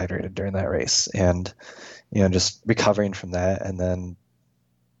seriously dehydrated during that race, and, just recovering from that, and then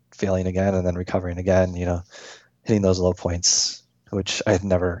failing again, and then recovering again, hitting those low points, which I had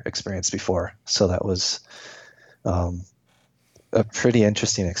never experienced before. So that was a pretty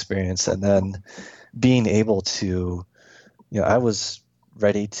interesting experience. And then being able to, I was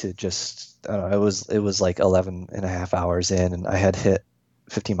ready to just, it was like 11 and a half hours in, and I had hit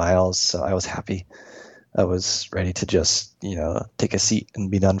 50 miles. So I was happy. I was ready to just, take a seat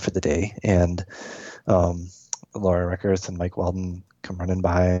and be done for the day. And Laura Reckerth and Mike Weldon come running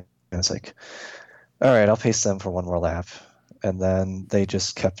by, and it's like, all right, I'll pace them for one more lap. And then they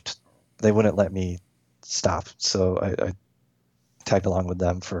wouldn't let me stop. So I tagged along with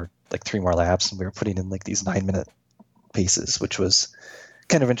them for like 3 more laps, and we were putting in like these 9-minute paces, which was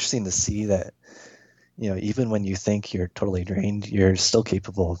kind of interesting to see that, even when you think you're totally drained, you're still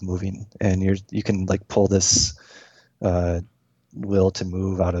capable of moving, and you can like pull this will to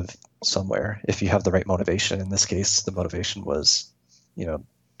move out of somewhere if you have the right motivation. In this case, the motivation was,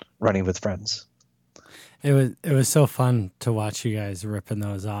 running with friends. It was so fun to watch you guys ripping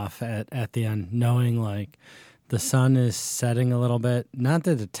those off at the end, knowing like the sun is setting a little bit. Not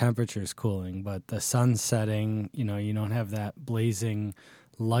that the temperature is cooling, but the sun's setting. You don't have that blazing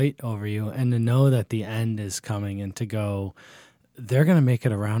light over you, and to know that the end is coming, and to go, they're going to make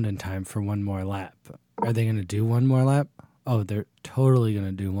it around in time for one more lap. Are they going to do one more lap? Oh, they're totally going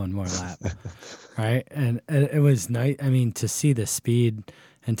to do one more lap. Right? And it was nice. I mean, to see the speed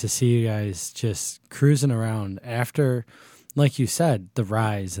and to see you guys just cruising around after, like you said, the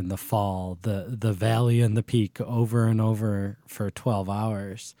rise and the fall, the valley and the peak over and over for 12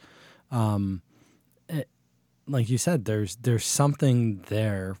 hours. Like you said, there's something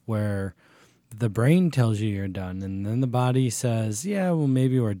there where the brain tells you you're done, and then the body says, yeah, well,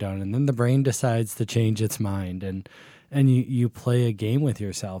 maybe we're done. And then the brain decides to change its mind, and you play a game with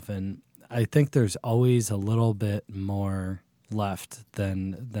yourself. And I think there's always a little bit more left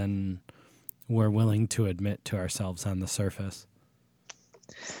than we're willing to admit to ourselves on the surface.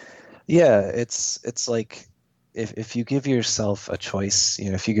 Yeah, it's like if you give yourself a choice,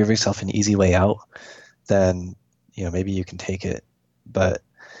 if you give yourself an easy way out, then maybe you can take it. But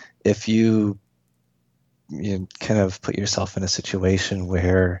if you kind of put yourself in a situation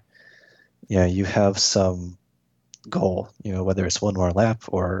where you have some goal, whether it's one more lap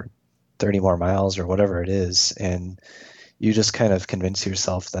or 30 more miles or whatever it is, and you just kind of convince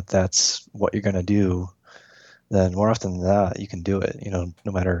yourself that that's what you're going to do, then more often than not, you can do it,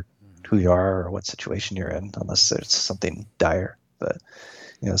 no matter who you are or what situation you're in, unless there's something dire. But,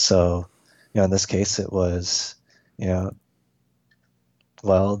 so, in this case, it was,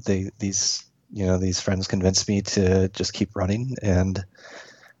 well, these friends convinced me to just keep running, and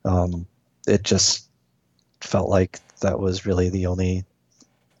it just felt like that was really the only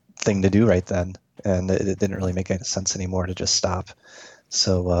thing to do right then, and it didn't really make any sense anymore to just stop.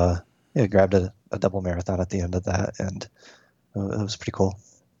 So grabbed a double marathon at the end of that, and it was pretty cool.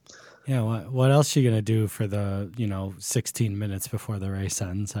 Yeah, what else are you gonna do for the 16 minutes before the race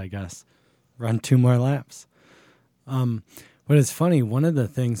ends? I guess run 2 more laps. But it's funny. One of the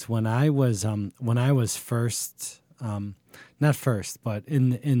things when I was first, not first, but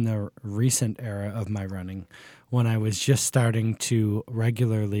in the recent era of my running, when I was just starting to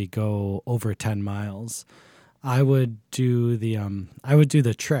regularly go over 10 miles, I would do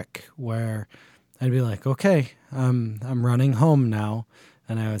the trick where I'd be like, okay, I'm running home now,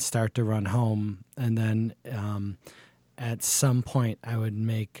 and I would start to run home, and then at some point I would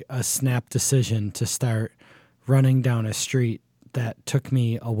make a snap decision to start running down a street that took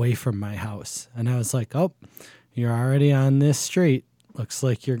me away from my house. And I was like, oh, you're already on this street. Looks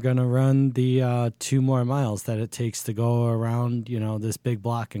like you're going to run the 2 more miles that it takes to go around, this big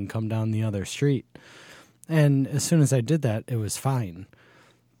block and come down the other street. And as soon as I did that, it was fine.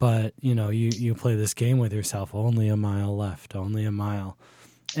 But, you play this game with yourself, only a mile left, only a mile.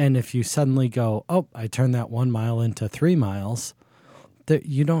 And if you suddenly go, oh, I turned that 1 mile into 3 miles, that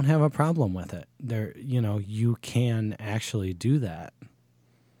you don't have a problem with it. There, you can actually do that.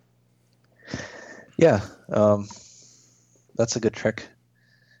 Yeah, that's a good trick.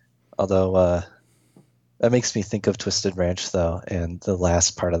 Although that makes me think of Twisted Branch, though, and the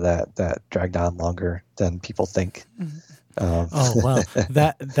last part of that dragged on longer than people think. Oh well,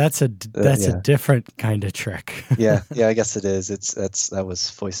 that's a different kind of trick. yeah, I guess it is. That was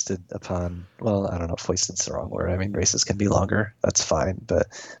foisted upon. Well, I don't know. Foisted's the wrong word. I mean, races can be longer. That's fine. But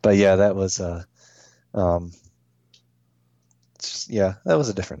yeah, that was that was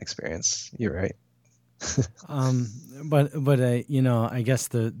a different experience. You're right. But I guess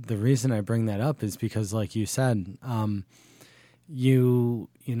the reason I bring that up is because, like you said,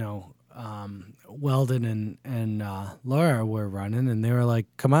 Weldon and Laura were running, and they were like,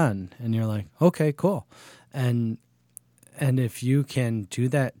 "Come on," and you're like, "Okay, cool," and if you can do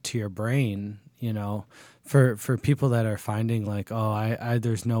that to your brain, for people that are finding like, oh, I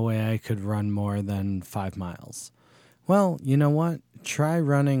there's no way I could run more than 5 miles. Well, you know what? Try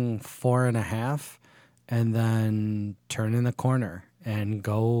running 4.5. And then turn in the corner and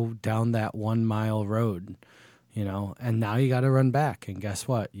go down that 1 mile road, and now you got to run back. And guess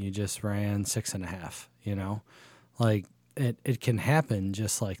what? You just ran 6.5, like it can happen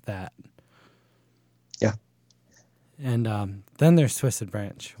just like that. Yeah. And then there's Twisted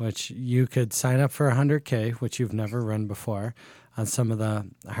Branch, which you could sign up for 100K, which you've never run before, on some of the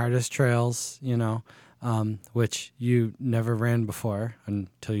hardest trails, which you never ran before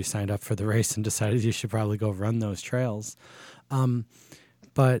until you signed up for the race and decided you should probably go run those trails.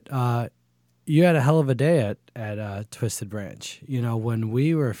 But you had a hell of a day at Twisted Branch. When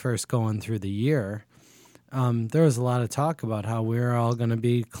we were first going through the year, there was a lot of talk about how we're all going to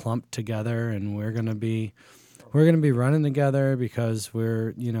be clumped together, and we're going to be running together because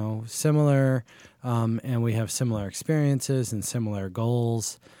we're similar, and we have similar experiences and similar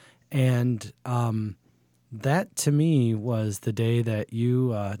goals. And that to me was the day that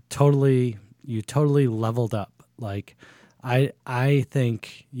you totally leveled up. Like I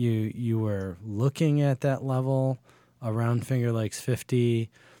think you were looking at that level around Finger Lakes 50.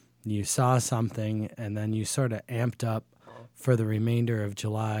 You saw something, and then you sort of amped up for the remainder of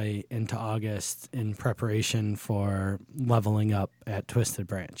July into August in preparation for leveling up at Twisted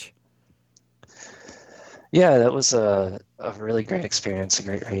Branch. Yeah, that was a really great experience, a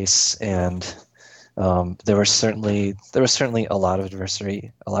great race, and there was certainly a lot of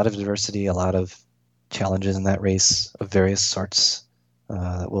diversity, a lot of challenges in that race of various sorts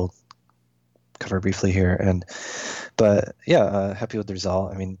that we'll cover briefly here. But happy with the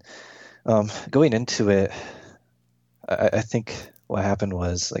result. I mean, going into it, I think what happened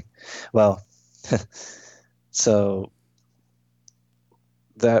was so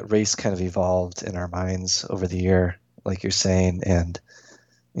that race kind of evolved in our minds over the year, like you're saying. And,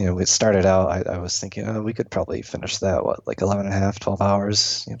 it started out, I was thinking, oh, we could probably finish that, like 11 and a half, 12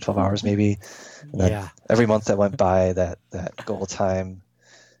 hours, 12 hours maybe. And then Yeah. every month that went by, that goal time,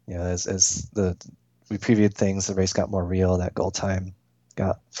 as we previewed things, the race got more real, that goal time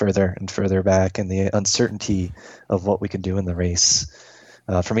got further and further back, and the uncertainty of what we could do in the race,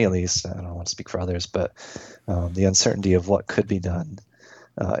 for me at least, I don't want to speak for others, but the uncertainty of what could be done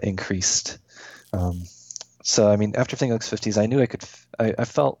increased. So, I mean, after Finger Lakes 50s, I knew I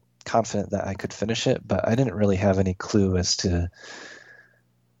felt confident that I could finish it, but I didn't really have any clue as to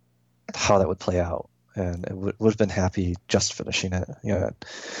how that would play out. And I would have been happy just finishing it.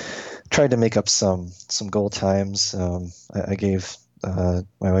 Tried to make up some goal times. I gave my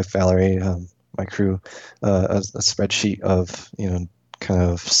wife Valerie, my crew, a spreadsheet of kind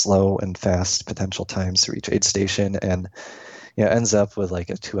of slow and fast potential times to reach aid station, and ends up with like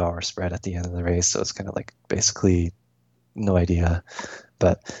a 2-hour spread at the end of the race. So it's kind of like basically no idea.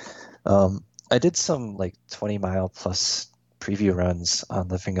 But I did some like 20-mile plus preview runs on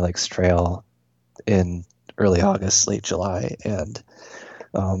the Finger Lakes Trail in early August, late July, and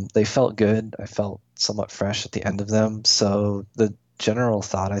they felt good. I felt somewhat fresh at the end of them. So the general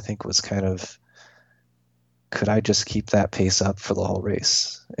thought, I think, was kind of, could I just keep that pace up for the whole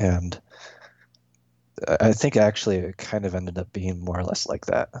race? And I think actually it kind of ended up being more or less like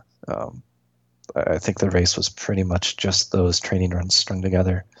that. I think the race was pretty much just those training runs strung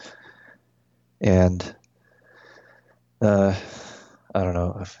together. And I don't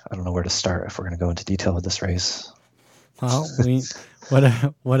know where to start if we're going to go into detail with this race. Well,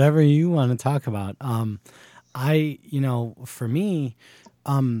 whatever you want to talk about. For me,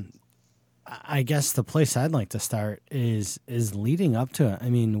 I guess the place I'd like to start is leading up to it. I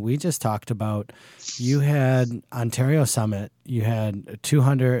mean, we just talked about, you had Ontario Summit, you had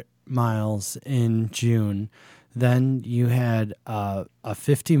 200 miles in June, then you had a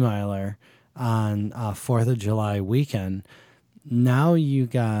 50-miler on 4th of July weekend. Now you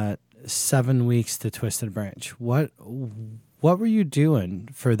got 7 weeks to Twisted Branch. What were you doing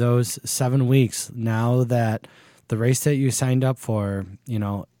for those 7 weeks now that the race that you signed up for,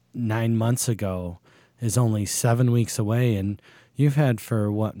 9 months ago is only 7 weeks away, and you've had for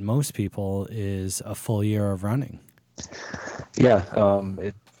what most people is a full year of running? Yeah,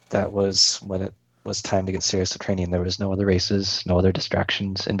 that was when it was time to get serious with training. There was no other races, no other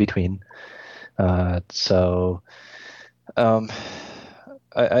distractions in between. So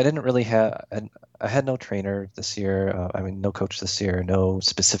I didn't really have, I had no trainer this year. No coach this year, no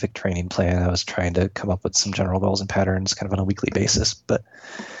specific training plan. I was trying to come up with some general goals and patterns kind of on a weekly basis, but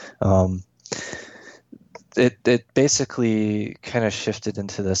it basically kind of shifted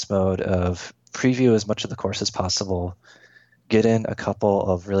into this mode of preview as much of the course as possible, get in a couple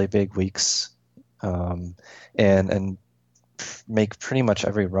of really big weeks, and make pretty much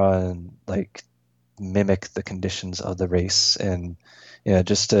every run like mimic the conditions of the race, and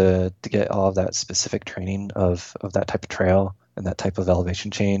just to get all of that specific training of that type of trail and that type of elevation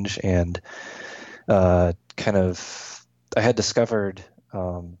change. And I had discovered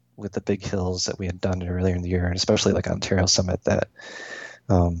with the big hills that we had done earlier in the year, and especially like Ontario Summit, that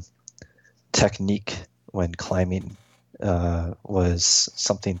technique when climbing was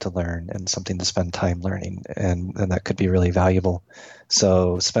something to learn and something to spend time learning, and that could be really valuable.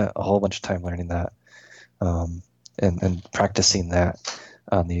 So spent a whole bunch of time learning that, and practicing that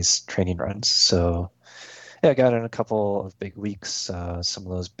on these training runs. So I got in a couple of big weeks, some of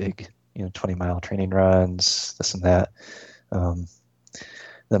those big 20-mile training runs, this and that.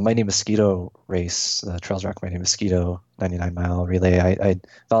 The Mighty Mosquito race, the Trails Rock Mighty Mosquito 99-mile relay, I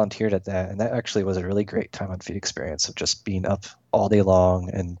volunteered at that, and that actually was a really great time on feet experience of just being up all day long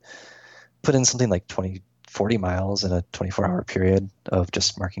and put in something like 40 miles in a 24-hour period of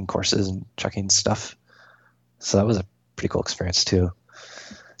just marking courses and checking stuff. So that was a pretty cool experience too.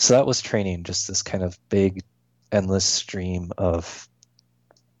 So that was training, just this kind of big, endless stream of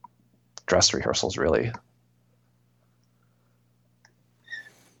dress rehearsals, really.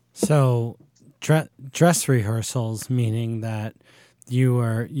 So dress rehearsals, meaning that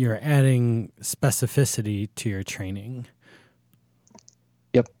you're adding specificity to your training.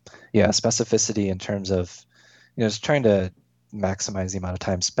 Yep. Yeah, specificity in terms of just trying to maximize the amount of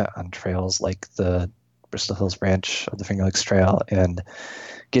time spent on trails like the Bristol Hills branch of the Finger Lakes Trail, and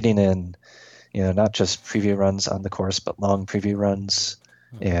getting in, not just preview runs on the course, but long preview runs,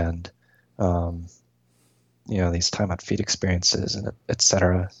 and these time on feet experiences, and et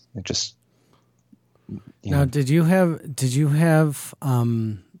cetera. It just now, did you have did you have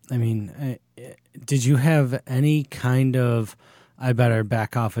any kind of I better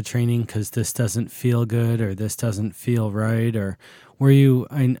back off of training because this doesn't feel good or this doesn't feel right? Or were you,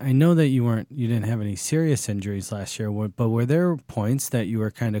 I know that you didn't have any serious injuries last year, but were there points that you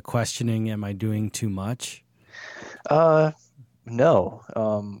were kind of questioning, am I doing too much? No.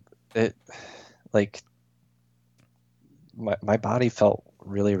 It like my body felt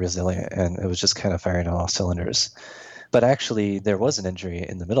really resilient and it was just kind of firing on all cylinders. But actually, there was an injury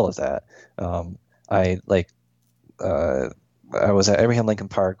in the middle of that. I like uh, I was at Abraham Lincoln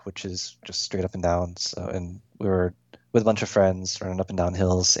Park, which is just straight up and down. So, and we were with a bunch of friends running up and down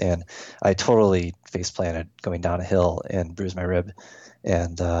hills, and I totally face planted going down a hill and bruised my rib,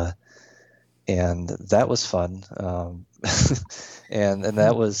 and and that was fun. And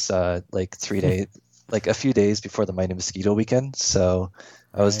that was like 3 days, like a few days before the Mighty Mosquito weekend. So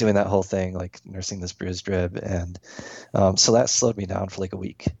I was Right. doing that whole thing, like nursing this bruised rib, and so that slowed me down for like a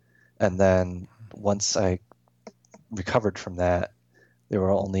week. And then once I recovered from that, there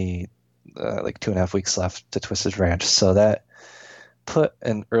were only like 2.5 weeks left to Twisted Ranch. So that put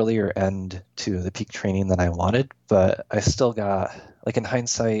an earlier end to the peak training than I wanted, but I still got, like in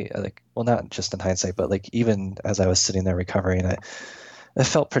hindsight, like, well, not just in hindsight, but like even as I was sitting there recovering, I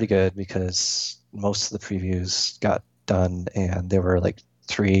felt pretty good because most of the previews got done and there were like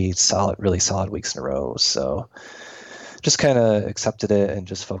three solid, really solid weeks in a row. So just kind of accepted it and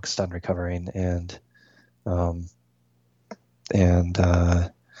just focused on recovering um, and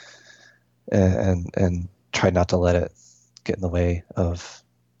and tried not to let it get in the way of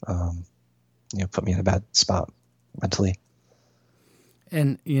put me in a bad spot mentally.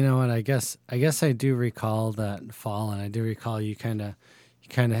 And you know what? I guess I do recall that fall, and I do recall you kind of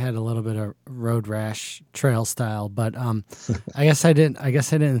had a little bit of road rash trail style, but I guess I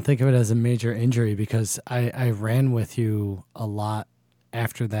didn't think of it as a major injury because I ran with you a lot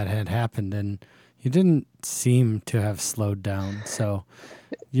after that had happened, and you didn't seem to have slowed down. So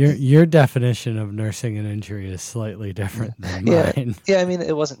your definition of nursing an injury is slightly different than mine. Yeah. I mean,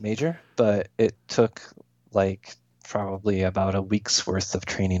 it wasn't major, but it took like probably about a week's worth of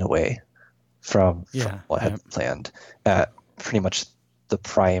training away from what I had planned at pretty much the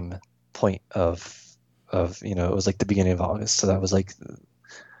prime point of it was like the beginning of August. So that was like,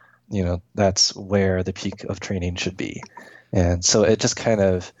 that's where the peak of training should be. And so it just kind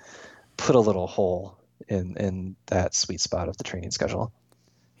of put a little hole in that sweet spot of the training schedule.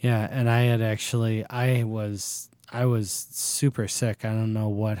 Yeah, and I was super sick. I don't know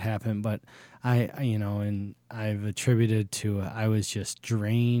what happened, but and I've attributed to I was just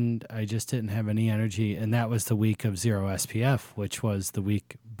drained. I just didn't have any energy, and that was the week of 0 SPF, which was the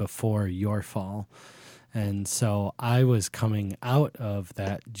week before your fall. And so I was coming out of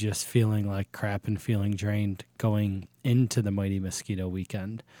that just feeling like crap and feeling drained going into the Mighty Mosquito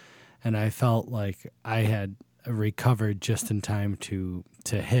weekend. And I felt like I had recovered just in time to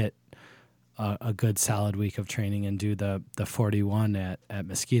hit a good solid week of training and do the 41 at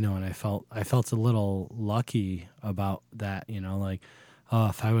Mosquito. And I felt a little lucky about that, like, oh,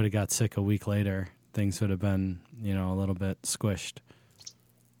 if I would have got sick a week later, things would have been, a little bit squished.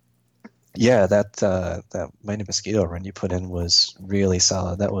 Yeah, that Mighty Mosquito run you put in was really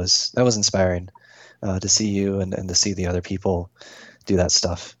solid. That was inspiring to see you and to see the other people do that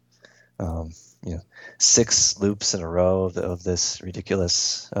stuff. 6 loops in a row of this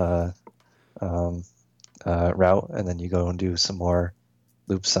ridiculous route, and then you go and do some more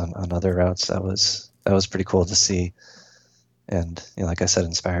loops on other routes. That was pretty cool to see, and like I said,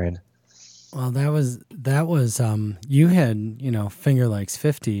 inspiring. Well, that was you had Finger Lakes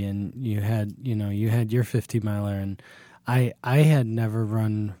 50, and you had your 50 miler, and I had never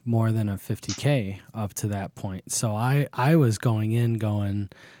run more than a 50K up to that point. So I was going in going,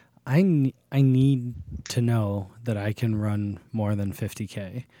 I need to know that I can run more than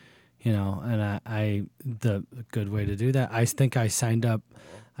 50K, and I the good way to do that, I think I signed up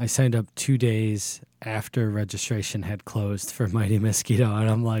 2 days after registration had closed for Mighty Mosquito, and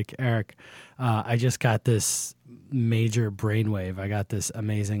I'm like, Eric, I just got this major brainwave. I got this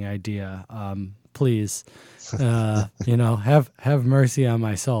amazing idea. Please, have mercy on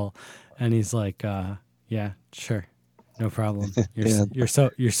my soul. And he's like, yeah, sure, no problem. Your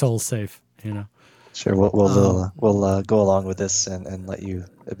soul's safe. Sure, we'll go along with this and let you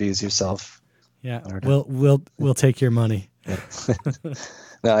abuse yourself. Yeah, we'll take your money. Yeah.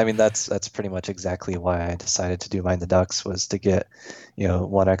 No, I mean that's pretty much exactly why I decided to do Mind the Ducks, was to get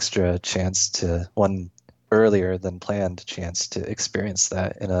one earlier than planned chance to experience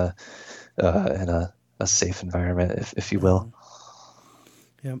that in a safe environment, if you will.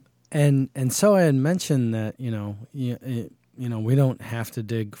 Yep. And so I had mentioned that we don't have to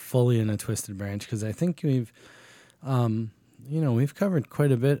dig fully in a Twisted Branch, because I think we've we've covered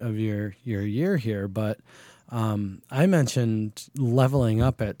quite a bit of your year here, but I mentioned leveling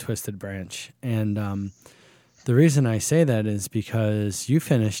up at Twisted Branch, and the reason I say that is because you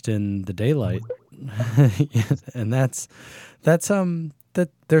finished in the daylight, and that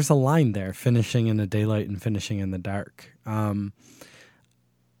there's a line there, finishing in the daylight and finishing in the dark.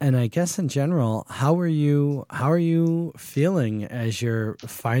 And I guess in general, how are you feeling as you're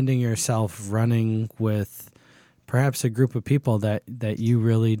finding yourself running with perhaps a group of people that you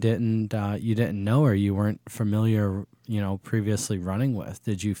really didn't know, or you weren't familiar, previously running with?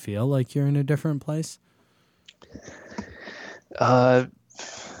 Did you feel like you're in a different place? I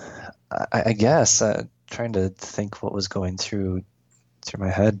guess trying to think what was going through my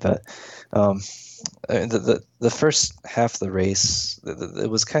head, but the first half of the race, it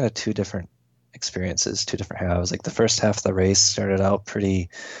was kind of two different experiences, two different halves. Like the first half of the race started out pretty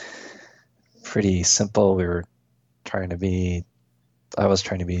simple. I was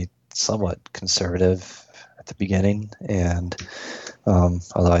trying to be somewhat conservative at the beginning, and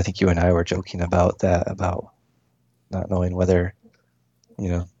although I think you and I were joking about that, about not knowing whether,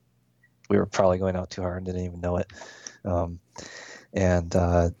 we were probably going out too hard and didn't even know it.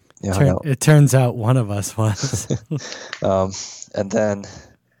 It turns out one of us was. And then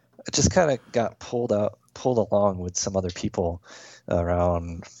I just kind of got pulled along with some other people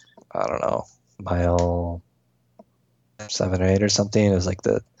around, I don't know, mile 7 or 8 or something. It was like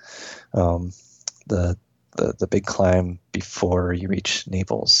the big climb before you reach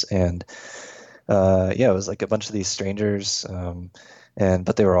Naples, and it was like a bunch of these strangers,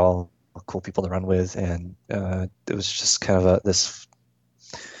 but they were all cool people to run with, and it was just kind of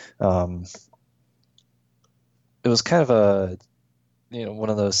it was kind of a one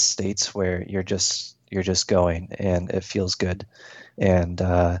of those states where you're just going and it feels good, and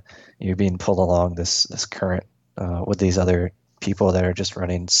you're being pulled along this current with these other people that are just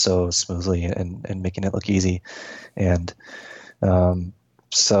running so smoothly and making it look easy. And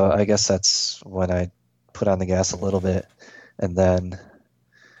so I guess that's when I put on the gas a little bit, and then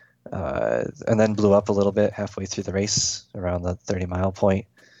blew up a little bit halfway through the race around the 30-mile point.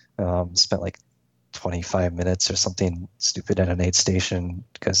 Spent like 25 minutes or something stupid at an aid station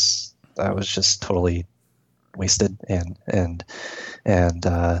because I was just totally wasted, and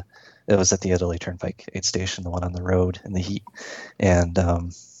it was at the Italy Turnpike aid station, the one on the road in the heat. And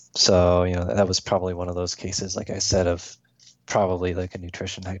so that was probably one of those cases, like I said, of probably like a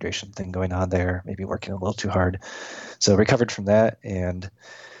nutrition hydration thing going on there, maybe working a little too hard. So recovered from that and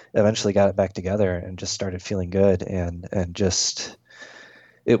eventually got it back together and just started feeling good, and just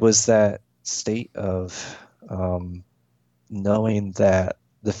it was that state of knowing that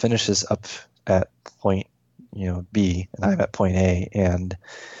the finish is up at point B and I'm at point A, and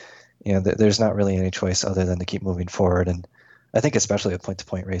there's not really any choice other than to keep moving forward. And I think especially with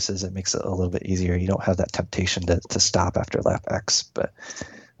point-to-point races, it makes it a little bit easier. You don't have that temptation to stop after lap X. But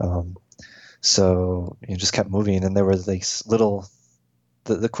so you just kept moving, and there were these little.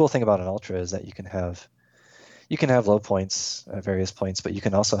 The cool thing about an ultra is that you can have low points at various points, but you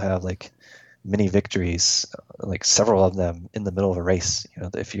can also have like mini victories, like several of them in the middle of a race.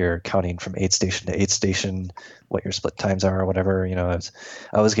 If you're counting from aid station to aid station, what your split times are or whatever.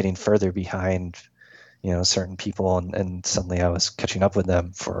 I was getting further behind, certain people, and suddenly I was catching up with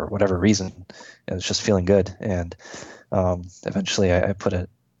them for whatever reason. It was just feeling good, and eventually I put a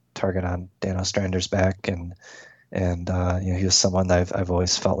target on Dan Ostrander's back, and he was someone that I've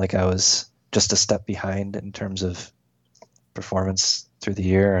always felt like I was just a step behind in terms of performance through the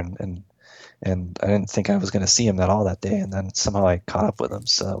year, and I didn't think I was going to see him at all that day, and then somehow I caught up with him,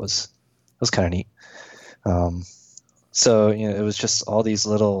 so it was kind of neat. So it was just all these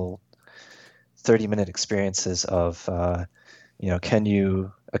little 30-minute experiences of can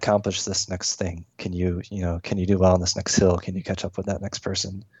you accomplish this next thing? Can you do well on this next hill? Can you catch up with that next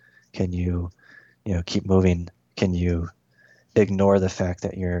person? Can you keep moving? Can you ignore the fact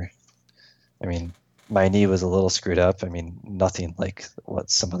that my knee was a little screwed up. Nothing like what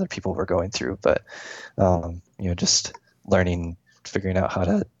some other people were going through, but just figuring out how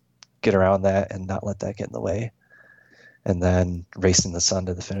to get around that and not let that get in the way, and then racing the sun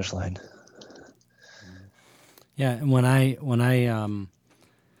to the finish line. Yeah, and when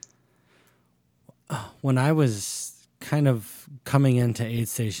I was kind of coming into aid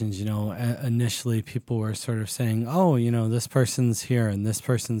stations, initially people were sort of saying, oh, this person's here and this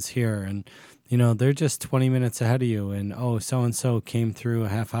person's here, and they're just 20 minutes ahead of you, and oh, so-and-so came through a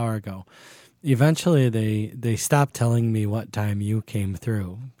half hour ago. Eventually they stopped telling me what time you came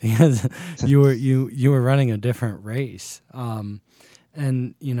through because you were running a different race.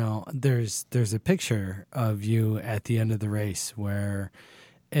 And there's a picture of you at the end of the race where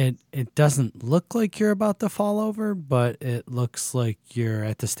it doesn't look like you're about to fall over, but it looks like you're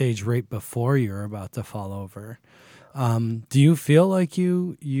at the stage right before you're about to fall over. Do you feel like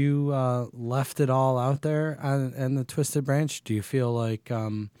you left it all out there on the Twisted Branch? Do you feel like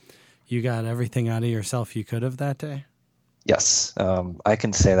you got everything out of yourself you could have that day? Yes, I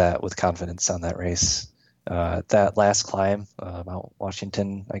can say that with confidence on that race. That last climb, Mount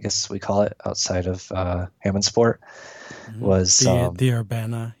Washington, I guess we call it, outside of Hammondsport, was the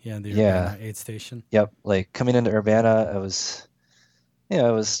Urbana, the yeah, Urbana aid station. Yep, like coming into Urbana, I was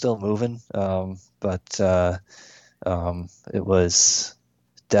still moving, but it was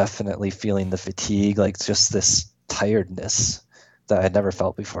definitely feeling the fatigue, like just this tiredness that I'd never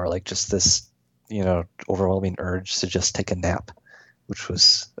felt before, like just this, overwhelming urge to just take a nap, which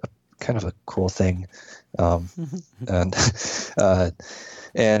was kind of a cool thing. And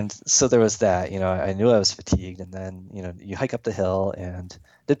and so there was that, I knew I was fatigued, and then, you hike up the hill and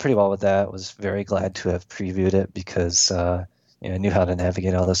did pretty well with that. Was very glad to have previewed it because, I knew how to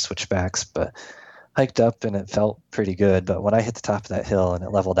navigate all the switchbacks, but hiked up and it felt pretty good. But when I hit the top of that hill and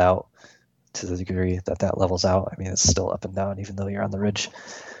it leveled out to the degree that levels out, I mean, it's still up and down, even though you're on the ridge.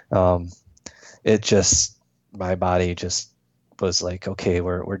 It just, my body just was like, okay,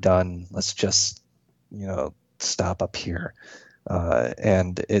 we're done. Let's just, stop up here.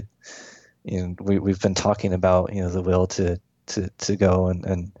 And it, we've been talking about, the will to go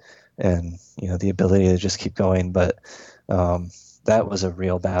and, the ability to just keep going. But, that was a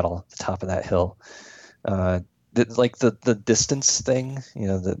real battle at the top of that hill. The distance thing,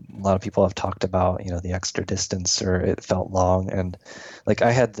 that a lot of people have talked about, the extra distance, or it felt long. And like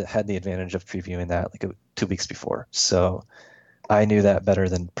I had the advantage of previewing that like 2 weeks before. So I knew that better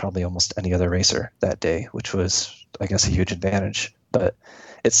than probably almost any other racer that day, which was, I guess, a huge advantage. But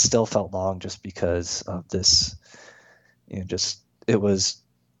it still felt long just because of this, it was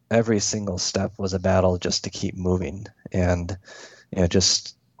every single step was a battle just to keep moving. And,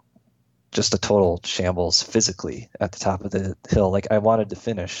 just a total shambles physically at the top of the hill. Like I wanted to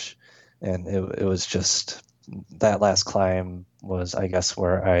finish, and it was just that last climb was, I guess,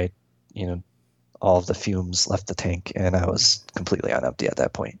 where I, all of the fumes left the tank and I was completely on empty at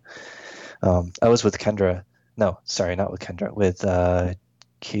that point. I was with Kendra. No, sorry, not with Kendra, with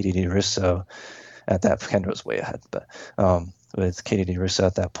Katie DeRusso at that. Kendra was way ahead, but with Katie DeRusso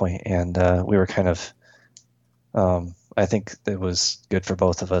at that point, and we were kind of, I think it was good for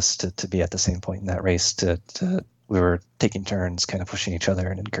both of us to be at the same point in that race. We were taking turns, kind of pushing each other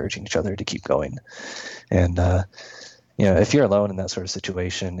and encouraging each other to keep going. And if you're alone in that sort of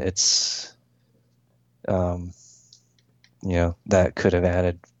situation, it's that could have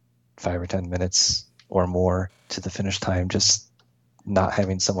added 5 or 10 minutes or more to the finish time, just not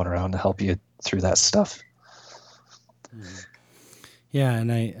having someone around to help you through that stuff. Yeah,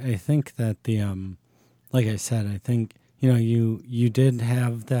 and I think that like I said, I think you did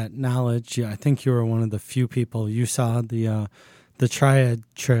have that knowledge. I think you were one of the few people. You saw the Triad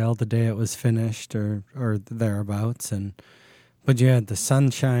Trail the day it was finished, or thereabouts, but you had the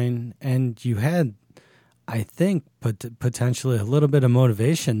sunshine, and you had, I think, potentially a little bit of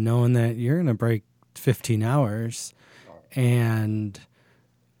motivation, knowing that you're going to break 15 hours, and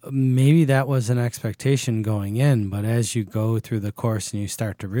maybe that was an expectation going in. But as you go through the course and you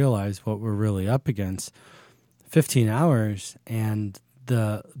start to realize what we're really up against, 15 hours and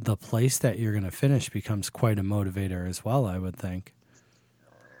the place that you're going to finish becomes quite a motivator as well, I would think.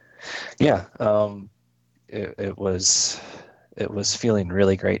 Yeah, it was feeling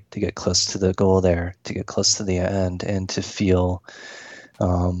really great to get close to the goal there, to get close to the end, and to feel.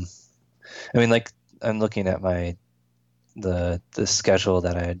 I mean, like I'm looking at the schedule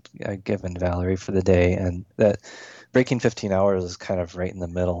that I'd given Valerie for the day, and that breaking 15 hours is kind of right in the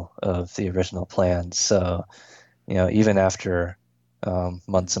middle of the original plan. So, even after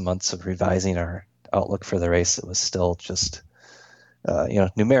months and months of revising our outlook for the race, it was still just,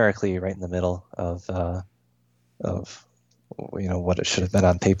 numerically right in the middle of what it should have been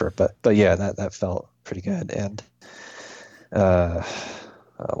on paper. But yeah, that felt pretty good. And I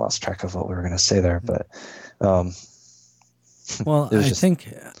lost track of what we were going to say there, but well, I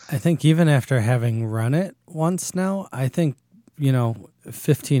think even after having run it once now, I think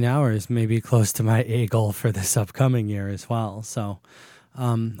 15 hours may be close to my A goal for this upcoming year as well. So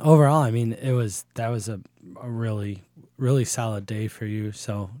overall, I mean, that was a really, really solid day for you.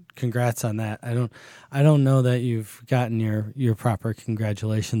 So congrats on that. I don't know that you've gotten your proper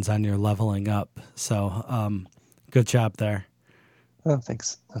congratulations on your leveling up. So good job there. Oh,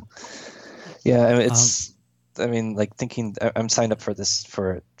 thanks. Yeah, I mean, it's I mean, like thinking, I'm signed up for this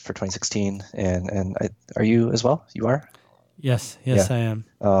for 2016, and are you as well? You are? Yes, Yeah. yes, I am.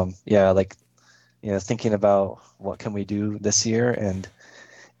 Yeah, like thinking about what can we do this year, and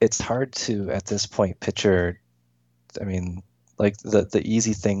it's hard to at this point picture. I mean, like the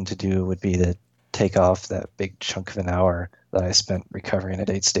easy thing to do would be to take off that big chunk of an hour that I spent recovering at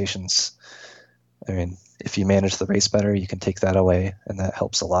aid stations. I mean, if you manage the race better, you can take that away, and that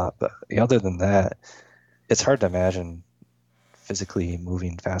helps a lot. But other than that, it's hard to imagine physically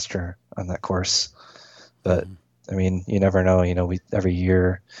moving faster on that course. But I mean, you never know. We every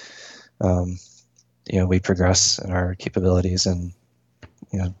year, um, we progress in our capabilities and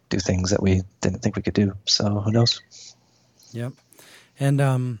do things that we didn't think we could do. So who knows? Yep. And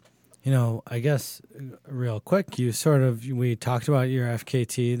I guess real quick, we talked about your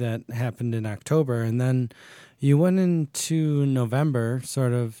FKT that happened in October, and then you went into November,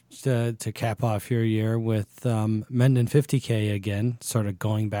 sort of to cap off your year with Mendon 50K again, sort of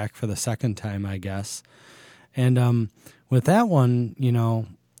going back for the second time, I guess. And with that one,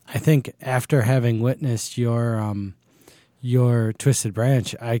 I think after having witnessed your Twisted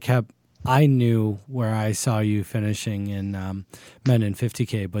Branch, I knew where I saw you finishing in Mendon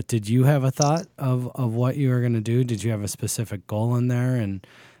 50K, but did you have a thought of what you were going to do? Did you have a specific goal in there,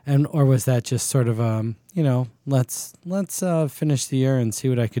 and or was that just sort of let's finish the year and see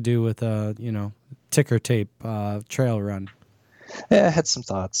what I could do with a ticker tape trail run? Yeah, I had some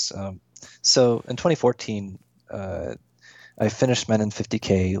thoughts. So in 2014, I finished Mendon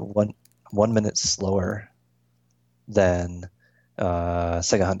 50K 1 minute slower than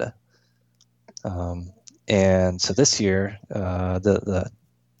Sega Honda. And so this year, the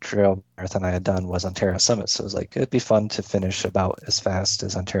trail marathon I had done was Ontario Summit. So it was like, it'd be fun to finish about as fast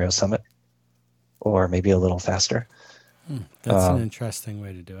as Ontario Summit, or maybe a little faster. That's an interesting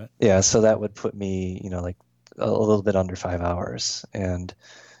way to do it. Yeah. So that would put me, like a little bit under 5 hours. And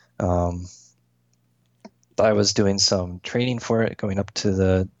I was doing some training for it going up to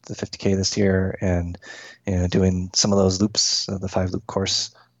the 50K this year, and doing some of those loops, the 5 loop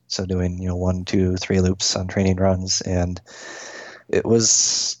course. So doing, 1, 2, 3 loops on training runs. And it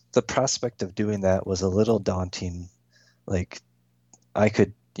was, the prospect of doing that was a little daunting. Like I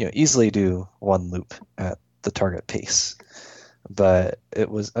could, easily do 1 loop at the target pace, but I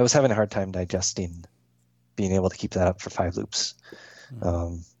was having a hard time digesting being able to keep that up for 5 loops.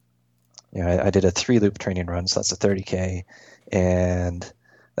 I did a 3 loop training run, so that's a 30K. And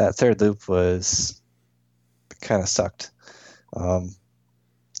that third loop was kind of sucked.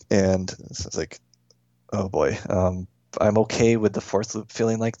 And so it's like, oh boy, I'm okay with the 4th loop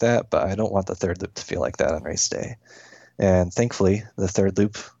feeling like that, but I don't want the 3rd loop to feel like that on race day. And thankfully, the 3rd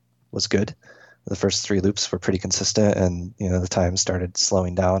loop was good. The first 3 loops were pretty consistent, and the time started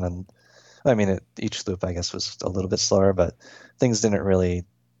slowing down. And I mean, each loop I guess was a little bit slower, but things didn't really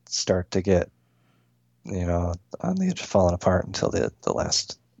start to get on the edge of falling apart until the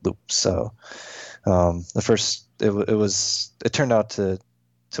last loop. So the first it turned out to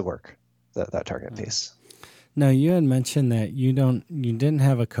work, that target pace. Now, you had mentioned that you didn't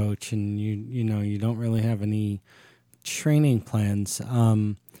have a coach, and you don't really have any training plans.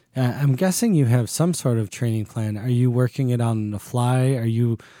 I'm guessing you have some sort of training plan. Are you working it on the fly? Are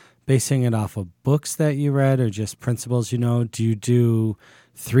you basing it off of books that you read, or just principles? Do you do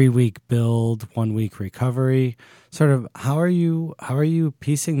 3-week build, 1-week recovery? Sort of, how are you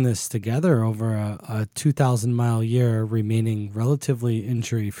piecing this together over a 2,000-mile year, remaining relatively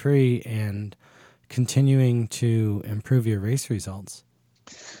injury free and continuing to improve your race results?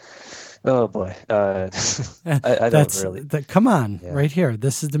 Oh boy, I don't really. Come on, yeah. Right here.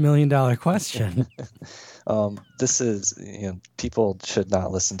 This is the $1 million question. This is, people should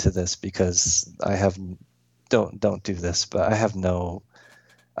not listen to this, because don't do this. But I had no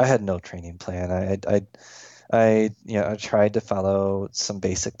training plan. I tried to follow some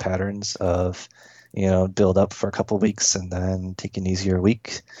basic patterns of, build up for a couple of weeks and then take an easier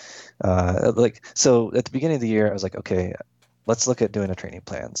week. So at the beginning of the year, I was like, okay, let's look at doing a training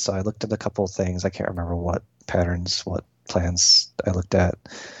plan. So I looked at a couple of things. I can't remember what plans I looked at,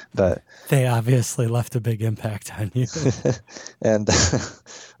 but they obviously left a big impact on you. And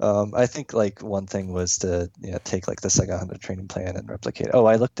I think like one thing was to take like the Sega Honda training plan and replicate. Oh,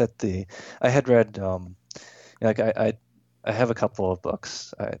 I looked at I had read I have a couple of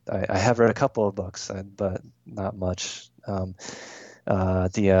books. I have read a couple of books, but not much.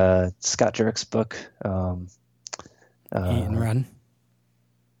 The Scott Jurek's book. Eat and Run?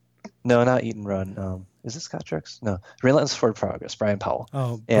 No, not Eat and Run. is it Scott Jerks? No, Relentless Forward Progress, Brian Powell,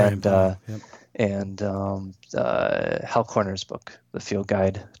 Oh, Brian and Powell. Yep. Hal Corner's book, The Field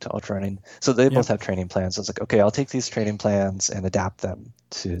Guide to Ultra Running. So they both have training plans. I was like, okay, I'll take these training plans and adapt them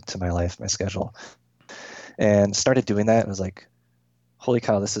to my life, my schedule, and started doing that. And was like, holy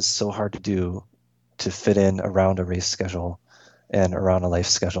cow, this is so hard to do, to fit in around a race schedule and around a life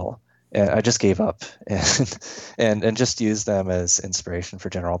schedule. And I just gave up and just used them as inspiration for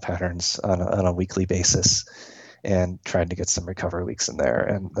general patterns on a weekly basis, and tried to get some recovery weeks in there.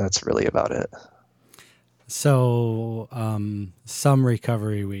 And that's really about it. So some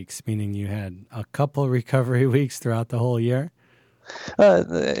recovery weeks, meaning you had a couple recovery weeks throughout the whole year? I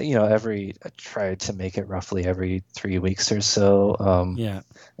tried to make it roughly every 3 weeks or so.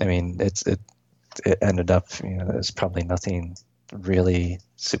 I mean, it ended up, there's probably nothing really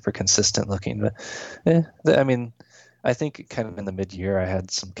super consistent looking, but I mean, I think kind of in the mid-year I had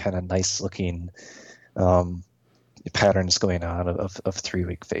some kind of nice looking patterns going on of 3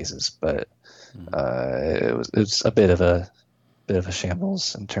 week phases, but it was a bit of a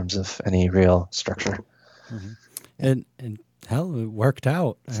shambles in terms of any real structure. Mm-hmm. And hell, it worked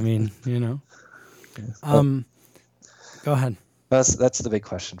out. I mean, go ahead. That's the big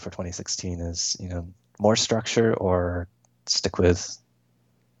question for 2016 is, more structure or stick with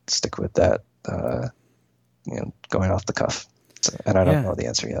that, going off the cuff. And I don't know the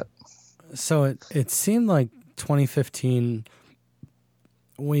answer yet. So it seemed like 2015,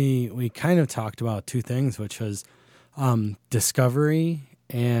 we kind of talked about two things, which was discovery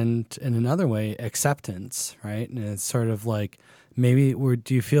and in another way, acceptance, right? And it's sort of like, maybe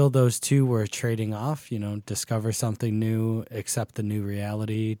do you feel those two were trading off, discover something new, accept the new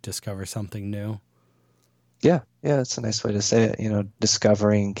reality, discover something new? Yeah, it's a nice way to say it.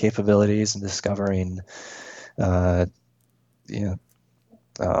 Discovering capabilities and discovering, I don't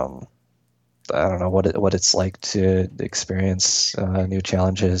know what it's like to experience new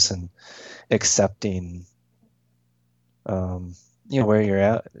challenges, and accepting, where you're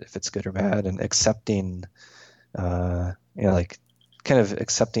at, if it's good or bad, and accepting, like kind of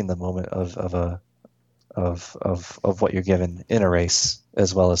accepting the moment of what you're given in a race,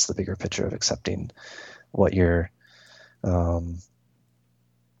 as well as the bigger picture of accepting what your, I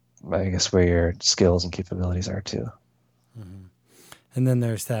guess, where your skills and capabilities are too. Mm-hmm. And then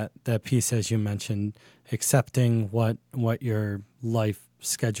there's that piece, as you mentioned, accepting what your life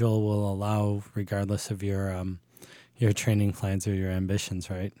schedule will allow, regardless of your training plans or your ambitions,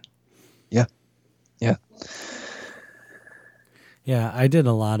 right? Yeah. I did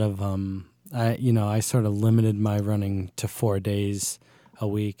a lot of I sort of limited my running to 4 days a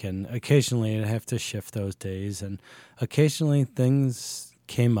week, and occasionally I'd have to shift those days, and occasionally things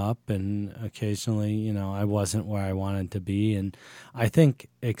came up, and occasionally, I wasn't where I wanted to be. And I think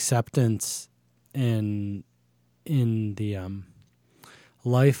acceptance in the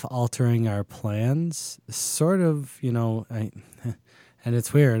life altering our plans sort of, and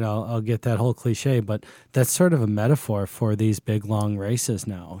it's weird, I'll get that whole cliche, but that's sort of a metaphor for these big, long races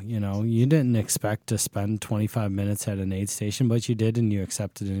now. You didn't expect to spend 25 minutes at an aid station, but you did, and you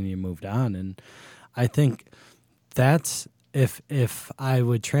accepted it, and you moved on. And I think that's, if I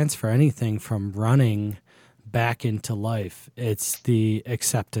would transfer anything from running back into life, it's the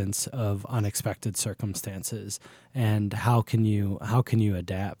acceptance of unexpected circumstances, and how can you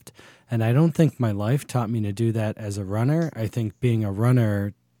adapt. And I don't think my life taught me to do that as a runner. I think being a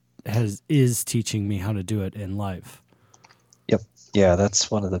runner is teaching me how to do it in life. Yep. Yeah,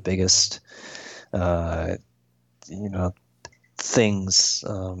 that's one of the biggest things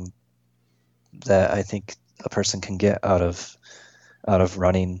that I think a person can get out of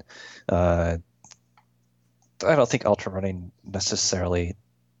running. I don't think ultra running necessarily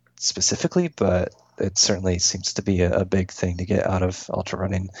specifically, but it certainly seems to be a big thing to get out of ultra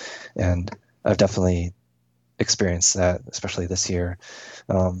running. And I've definitely experienced that, especially this year.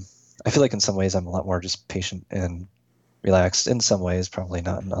 I feel like in some ways I'm a lot more just patient and relaxed, in some ways, probably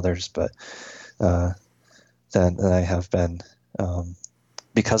not in others, but than I have been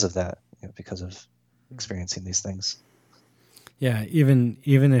because of that, because of experiencing these things. Yeah, even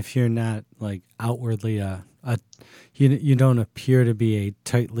if you're not like outwardly you don't appear to be a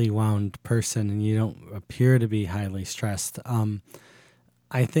tightly wound person, and you don't appear to be highly stressed.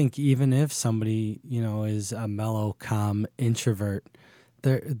 I think even if somebody is a mellow, calm introvert,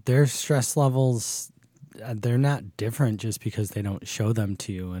 their stress levels, they're not different just because they don't show them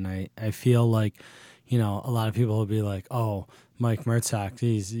to you. And I feel like a lot of people will be like, oh, Mike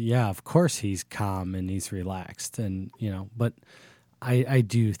Mertzak, of course he's calm and he's relaxed, and but I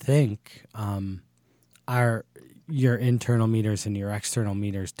do think your internal meters and your external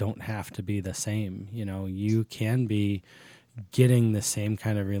meters don't have to be the same. You know, you can be getting the same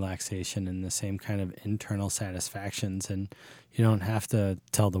kind of relaxation and the same kind of internal satisfactions, and you don't have to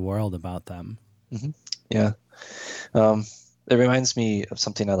tell the world about them. Mm-hmm. Yeah. It reminds me of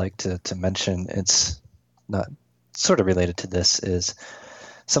something I like to mention. It's not sort of related to this, is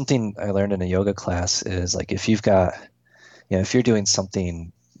something I learned in a yoga class is like, if you've got, if you're doing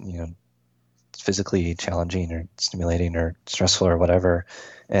something, physically challenging or stimulating or stressful or whatever,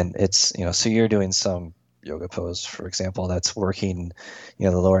 and it's, so you're doing some yoga pose, for example, that's working,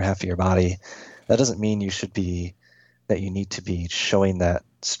 the lower half of your body. That doesn't mean that you need to be showing that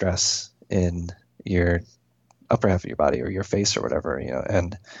stress in your upper half of your body or your face or whatever,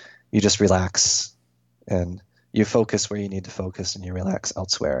 and you just relax and you focus where you need to focus and you relax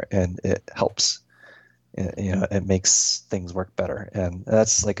elsewhere, and it helps. It makes things work better. And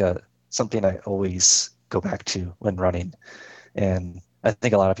that's like something I always go back to when running. And I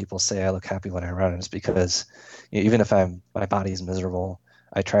think a lot of people say I look happy when I run. It's because even if my body's miserable,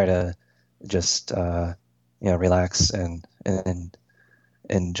 I try to just relax and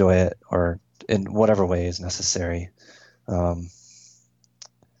enjoy it, or in whatever way is necessary. And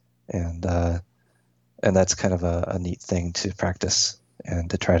that's kind of a neat thing to practice and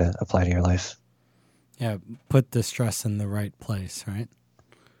to try to apply to your life. Yeah, put the stress in the right place, right?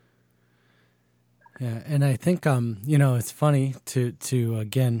 Yeah, and I think it's funny to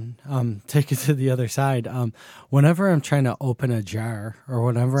again take it to the other side. Whenever I'm trying to open a jar, or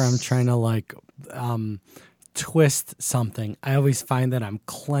whenever I'm trying to twist something, I always find that I'm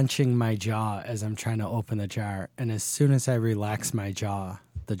clenching my jaw as I'm trying to open the jar, and as soon as I relax my jaw,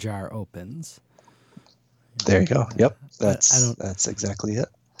 the jar opens. There you go. Yep, that's exactly it.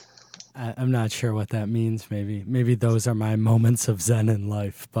 I'm not sure what that means. Maybe those are my moments of Zen in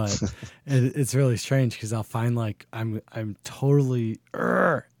life, but it's really strange because I'll find like I'm totally,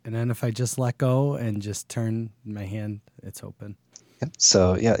 and then if I just let go and just turn my hand, it's open.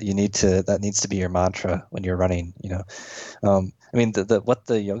 So yeah, that needs to be your mantra when you're running. What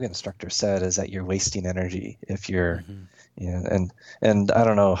the yoga instructor said is that you're wasting energy if you're, and I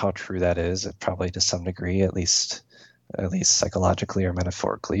don't know how true that is. Probably to some degree, at least psychologically or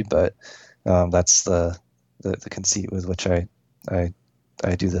metaphorically, but that's the conceit with which I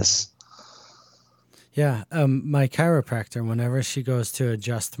do this. Yeah, my chiropractor, whenever she goes to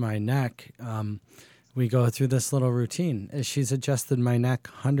adjust my neck, we go through this little routine. She's adjusted my neck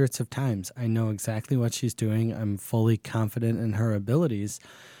hundreds of times. I know exactly what she's doing. I'm fully confident in her abilities,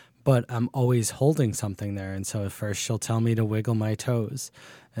 but I'm always holding something there. And so first she'll tell me to wiggle my toes,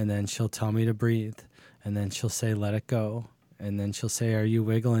 and then she'll tell me to breathe. And then she'll say, let it go. And then she'll say, are you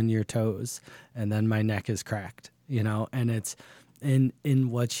wiggling your toes? And then my neck is cracked, and it's in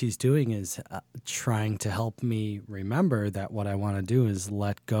what she's doing is trying to help me remember that what I want to do is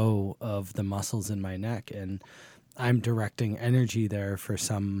let go of the muscles in my neck. And I'm directing energy there for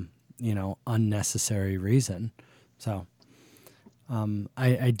some, unnecessary reason. So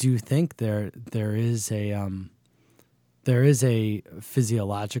I do think there is a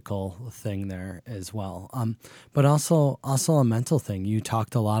physiological thing there as well, but also a mental thing. You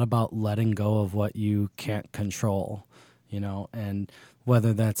talked a lot about letting go of what you can't control, and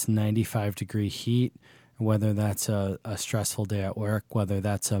whether that's 95-degree heat, whether that's a stressful day at work, whether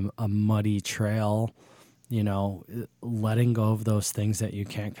that's a muddy trail, letting go of those things that you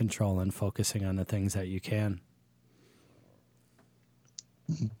can't control and focusing on the things that you can.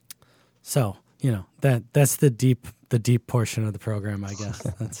 Mm-hmm. So, that's the deep portion of the program, I guess.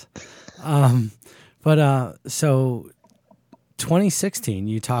 That's, so 2016,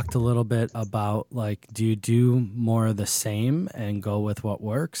 you talked a little bit about do you do more of the same and go with what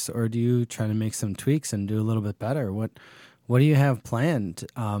works, or do you try to make some tweaks and do a little bit better? What do you have planned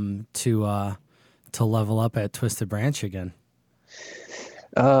to level up at Twisted Branch again?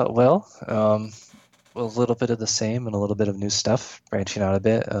 A little bit of the same and a little bit of new stuff, branching out a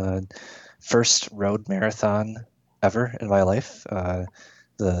bit. First road marathon ever in my life,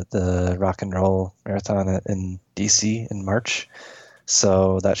 the Rock and Roll Marathon in DC in March.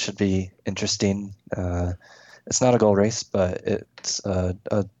 So that should be interesting. It's not a goal race, but it's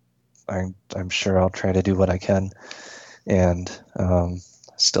I'm sure I'll try to do what I can, and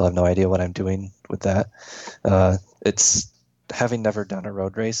still have no idea what I'm doing with that. It's having never done a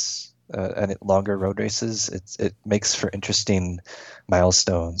road race. And longer road races, it makes for interesting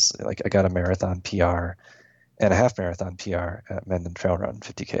milestones. Like I got a marathon PR and a half marathon PR at Mendon Trail Run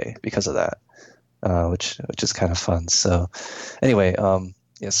 50K because of that, which is kind of fun. So anyway,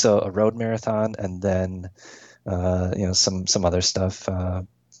 so a road marathon, and then some other stuff,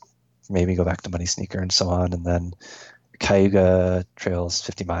 maybe go back to Money Sneaker and so on. And then Cayuga Trails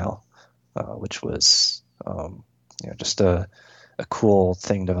 50 mile, which was just a cool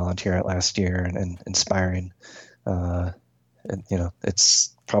thing to volunteer at last year and inspiring. And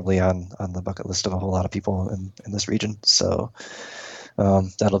it's probably on the bucket list of a whole lot of people in this region. So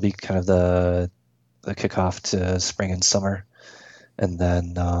that'll be kind of the kickoff to spring and summer. And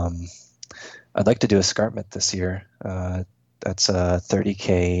then I'd like to do Escarpment this year. That's a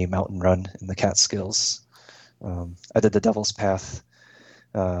 30K mountain run in the Catskills. I did the Devil's Path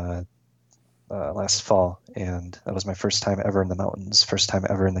last fall, and that was my first time ever in the mountains, first time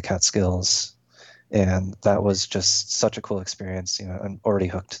ever in the Catskills. And that was just such a cool experience. I'm already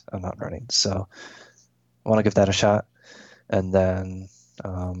hooked on mountain running, so I want to give that a shot. And then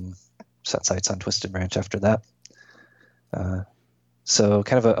set sights on Twisted Branch after that. So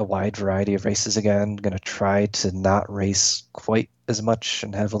kind of a wide variety of races again. Going to try to not race quite as much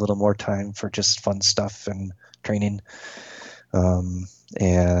and have a little more time for just fun stuff and training. And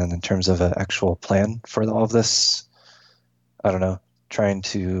in terms of an actual plan for all of this, I don't know,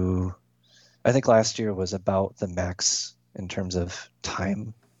 I think last year was about the max in terms of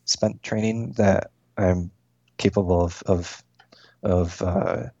time spent training that I'm capable of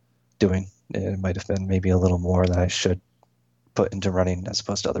doing. It might have been maybe a little more than I should put into running as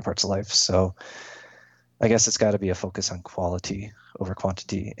opposed to other parts of life. So I guess it's got to be a focus on quality over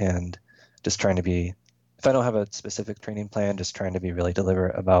quantity, and just trying to be, if I don't have a specific training plan, just trying to be really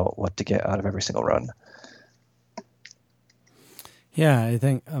deliberate about what to get out of every single run. Yeah, I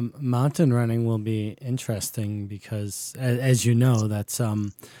think mountain running will be interesting because, as you know, that's a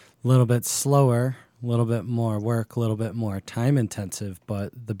little bit slower, a little bit more work, a little bit more time intensive,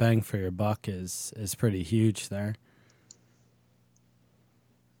 but the bang for your buck is pretty huge there.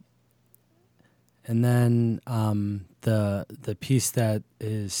 And then the piece that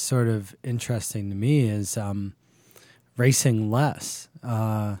is sort of interesting to me is racing less.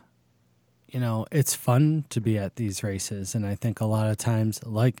 It's fun to be at these races, and I think a lot of times,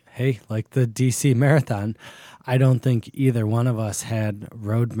 like the DC Marathon, I don't think either one of us had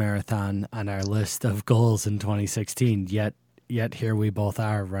road marathon on our list of goals in 2016, yet here we both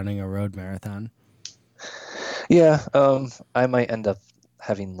are running a road marathon. Yeah, I might end up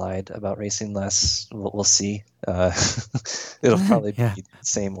having lied about racing less. We'll see. It'll probably be the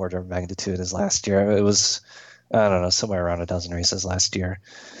same order of magnitude as last year. It was, I don't know, somewhere around a dozen races last year.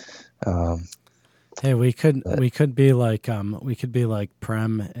 Hey, we could be like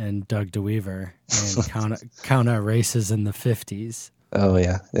Prem and Doug DeWeever and count our races in the 50s. Oh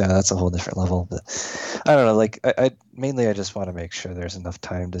yeah, that's a whole different level. But I don't know. Like I just want to make sure there's enough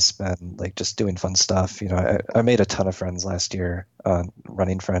time to spend like just doing fun stuff. I made a ton of friends last year,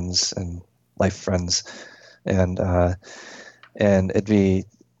 running friends and life friends, and it'd be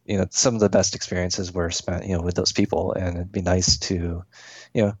some of the best experiences were spent with those people, and it'd be nice to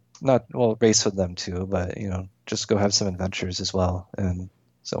race with them too, but just go have some adventures as well. And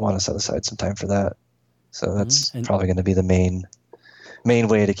so I want to set aside some time for that. So that's probably going to be the main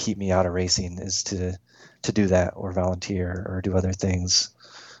way to keep me out of racing is to do that or volunteer or do other things.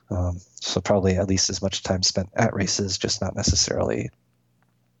 So probably at least as much time spent at races, just not necessarily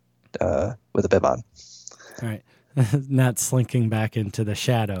with a bib on. All right. Not slinking back into the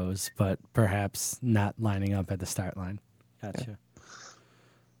shadows, but perhaps not lining up at the start line. Gotcha. Yeah.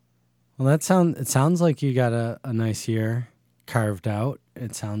 Well, it sounds like you got a nice year carved out.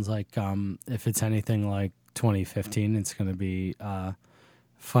 It sounds like if it's anything like 2015, it's going to be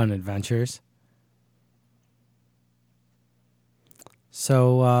fun adventures.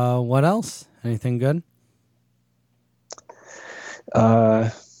 So what else? Anything good?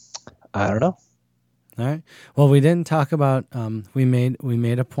 I don't know. All right. Well, we didn't talk about. We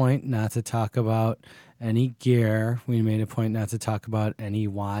made a point not to talk about any gear. We made a point not to talk about any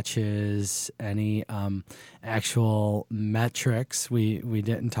watches, any actual metrics. We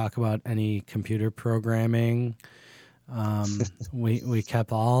didn't talk about any computer programming. We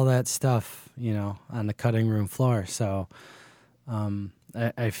kept all that stuff, on the cutting room floor. So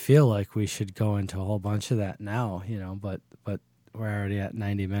I feel like we should go into a whole bunch of that now, but we're already at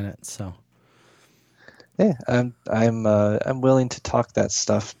 90 minutes, so. Yeah, I'm willing to talk that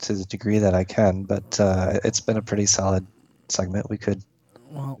stuff to the degree that I can, but it's been a pretty solid segment.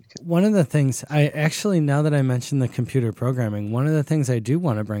 One of the things now that I mentioned the computer programming, one of the things I do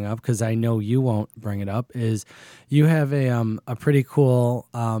want to bring up, because I know you won't bring it up, is you have a pretty cool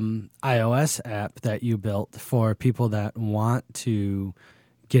iOS app that you built for people that want to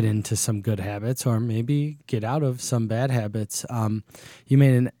get into some good habits or maybe get out of some bad habits. You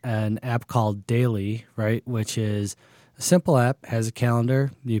made an app called Daily, right, which is simple app has a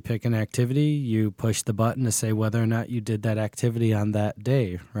calendar. You pick an activity, you push the button to say whether or not you did that activity on that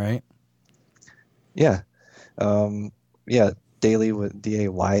day, right? Yeah. Yeah, daily with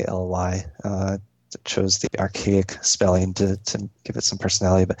Dayly. Chose the archaic spelling to give it some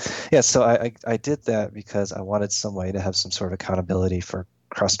personality. But yeah, so I did that because I wanted some way to have some sort of accountability for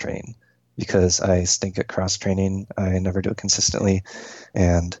cross training, because I stink at cross training. I never do it consistently,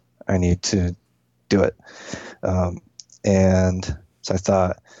 and I need to do it. And so I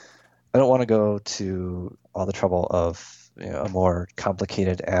thought, I don't want to go to all the trouble of a more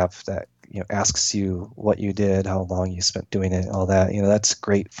complicated app that asks you what you did, how long you spent doing it, all that. That's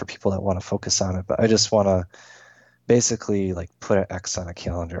great for people that want to focus on it, but I just want to basically like put an X on a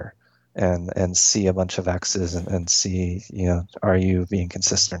calendar and see a bunch of X's and see, are you being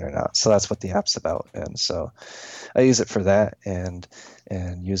consistent or not? So that's what the app's about. And so I use it for that, and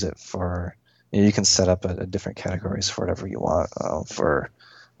use it for, you can set up a different categories for whatever you want, for,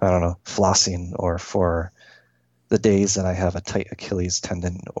 I don't know, flossing, or for the days that I have a tight Achilles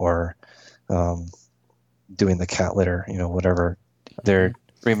tendon, or doing the cat litter, whatever. They're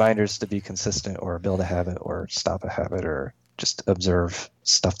reminders to be consistent, or build a habit, or stop a habit, or just observe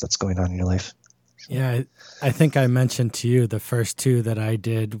stuff that's going on in your life. Yeah, I think I mentioned to you the first two that I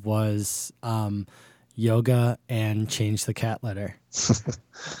did was yoga and change the cat litter.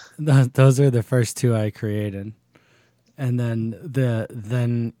 Those are the first two I created. And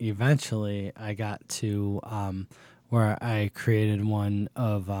then eventually I got to where I created one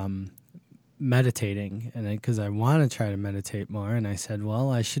of meditating, and because I want to try to meditate more, and I said, well,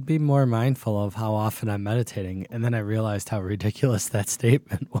 I should be more mindful of how often I'm meditating, and then I realized how ridiculous that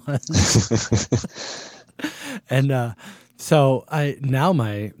statement was. And so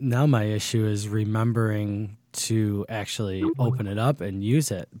my issue is remembering to actually open it up and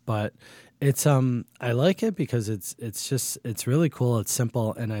use it. But it's I like it because it's really cool. It's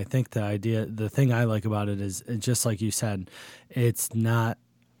simple, and I think the thing I like about it is just like you said, it's not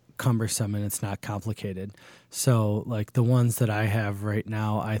cumbersome and it's not complicated. So like the ones that I have right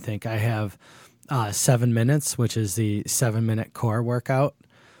now, I think I have 7 minutes, which is the 7-minute core workout.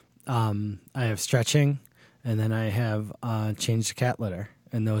 I have stretching, and then I have change the cat litter,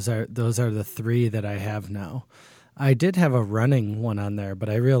 and those are the 3 that I have now. I did have a running one on there, but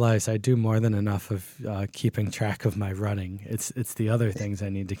I realized I do more than enough of keeping track of my running. It's the other things I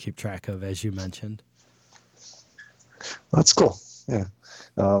need to keep track of, as you mentioned. That's cool. Yeah.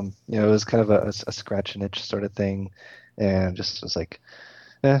 It was kind of a scratch and itch sort of thing, and just was like,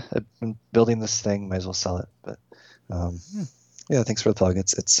 I've been building this thing, might as well sell it. But yeah, thanks for the plug.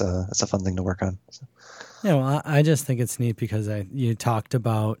 It's a fun thing to work on. So. Yeah, well, I just think it's neat because you talked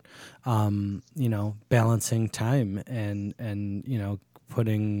about balancing time and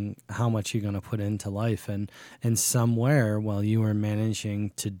putting how much you're going to put into life, and somewhere while you were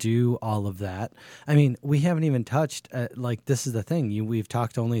managing to do all of that, I mean, we haven't even touched this is the thing, we've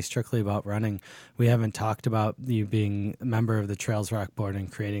talked only strictly about running. We haven't talked about you being a member of the Trails Rock board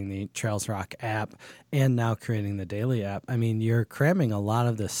and creating the Trails Rock app, and now creating the Daily app. I mean, you're cramming a lot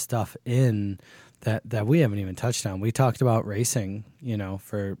of this stuff in that we haven't even touched on. We talked about racing,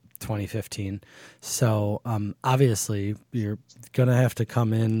 for 2015. So obviously you're going to have to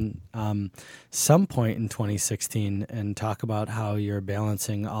come in some point in 2016 and talk about how you're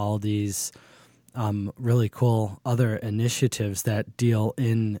balancing all these really cool other initiatives that deal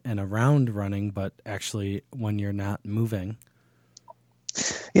in and around running, but actually when you're not moving.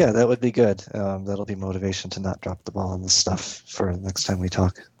 Yeah, that would be good. That'll be motivation to not drop the ball on this stuff for the next time we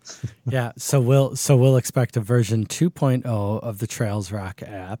talk. Yeah, so we'll expect a version 2.0 of the Trails Rock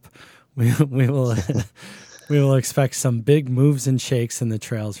app. We will expect some big moves and shakes in the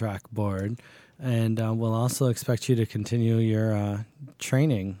Trails Rock board, and we'll also expect you to continue your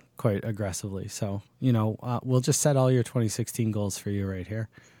training quite aggressively. So we'll just set all your 2016 goals for you right here.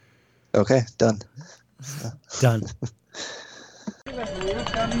 Okay, done. Done.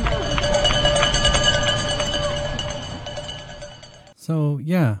 So,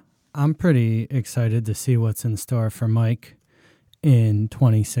 yeah, I'm pretty excited to see what's in store for Mike in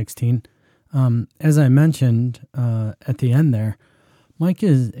 2016. As I mentioned at the end there, Mike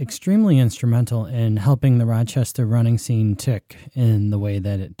is extremely instrumental in helping the Rochester running scene tick in the way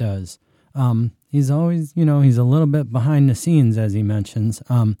that it does. He's always, he's a little bit behind the scenes, as he mentions,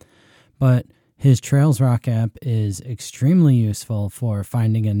 but his Trails Rock app is extremely useful for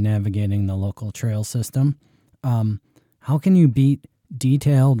finding and navigating the local trail system. How can you beat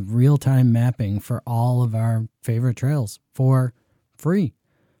detailed real-time mapping for all of our favorite trails for free?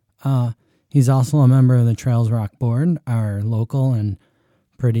 He's also a member of the Trails Rock board, our local and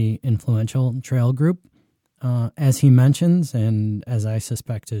pretty influential trail group. As he mentions, and as I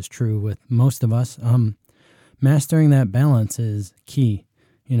suspect is true with most of us, mastering that balance is key.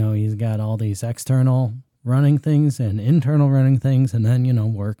 He's got all these external running things and internal running things, and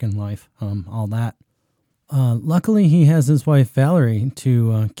then, work and life, all that. Luckily, he has his wife, Valerie,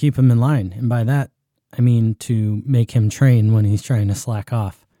 to keep him in line. And by that, I mean to make him train when he's trying to slack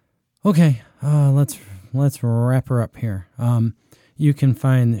off. Okay, let's wrap her up here. You can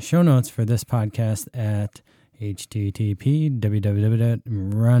find the show notes for this podcast at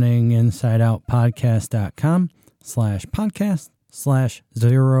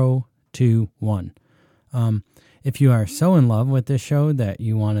http://runninginsideoutpodcast.com/podcast/021. If you are so in love with this show that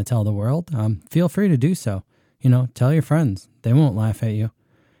you want to tell the world, feel free to do so. Tell your friends. They won't laugh at you.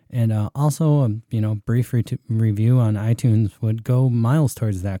 And also, brief review on iTunes would go miles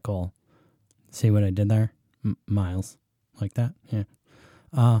towards that goal. See what I did there? Miles. Like that? Yeah.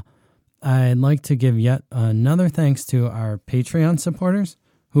 I'd like to give yet another thanks to our Patreon supporters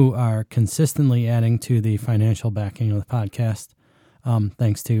who are consistently adding to the financial backing of the podcast.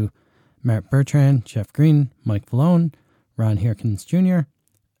 Thanks to Matt Bertrand, Jeff Green, Mike Vallone, Ron Hirkins Jr.,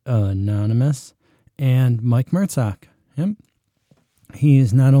 Anonymous, and Mike Mertzak. Yep.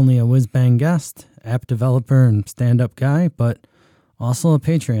 He's not only a whiz-bang guest, app developer, and stand-up guy, but also a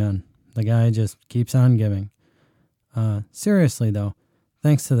Patreon. The guy just keeps on giving. Seriously, though,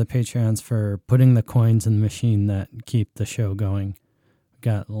 thanks to the Patreons for putting the coins in the machine that keep the show going. We've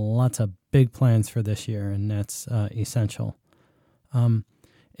got lots of big plans for this year, and that's essential.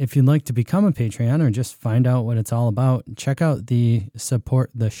 If you'd like to become a Patreon or just find out what it's all about, check out the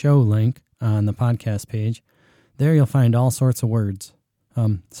support the show link on the podcast page. There you'll find all sorts of words.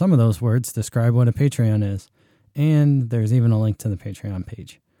 Some of those words describe what a Patreon is, and there's even a link to the Patreon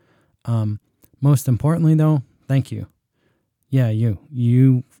page. Most importantly, though, thank you. Yeah,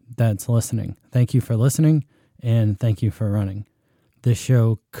 you that's listening. Thank you for listening, and thank you for running. This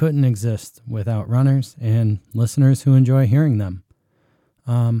show couldn't exist without runners and listeners who enjoy hearing them.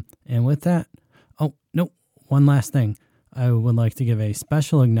 And with that, one last thing. I would like to give a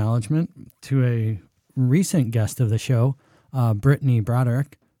special acknowledgement to a recent guest of the show, Brittany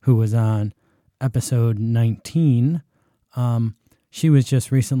Broderick, who was on episode 19. She was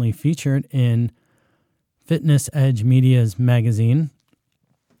just recently featured in Fitness Edge Media's magazine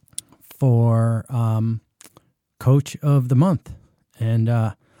for Coach of the Month. And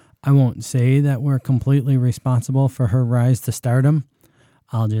I won't say that we're completely responsible for her rise to stardom.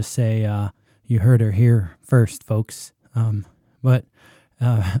 I'll just say you heard her here first, folks. But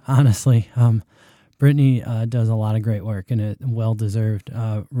honestly, Brittany does a lot of great work, and it well-deserved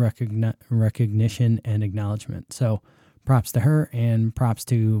recognition and acknowledgement. So props to her, and props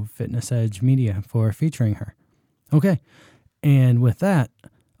to Fitness Edge Media for featuring her. Okay, and with that,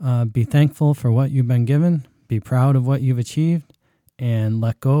 be thankful for what you've been given, be proud of what you've achieved, and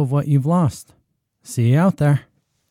let go of what you've lost. See you out there.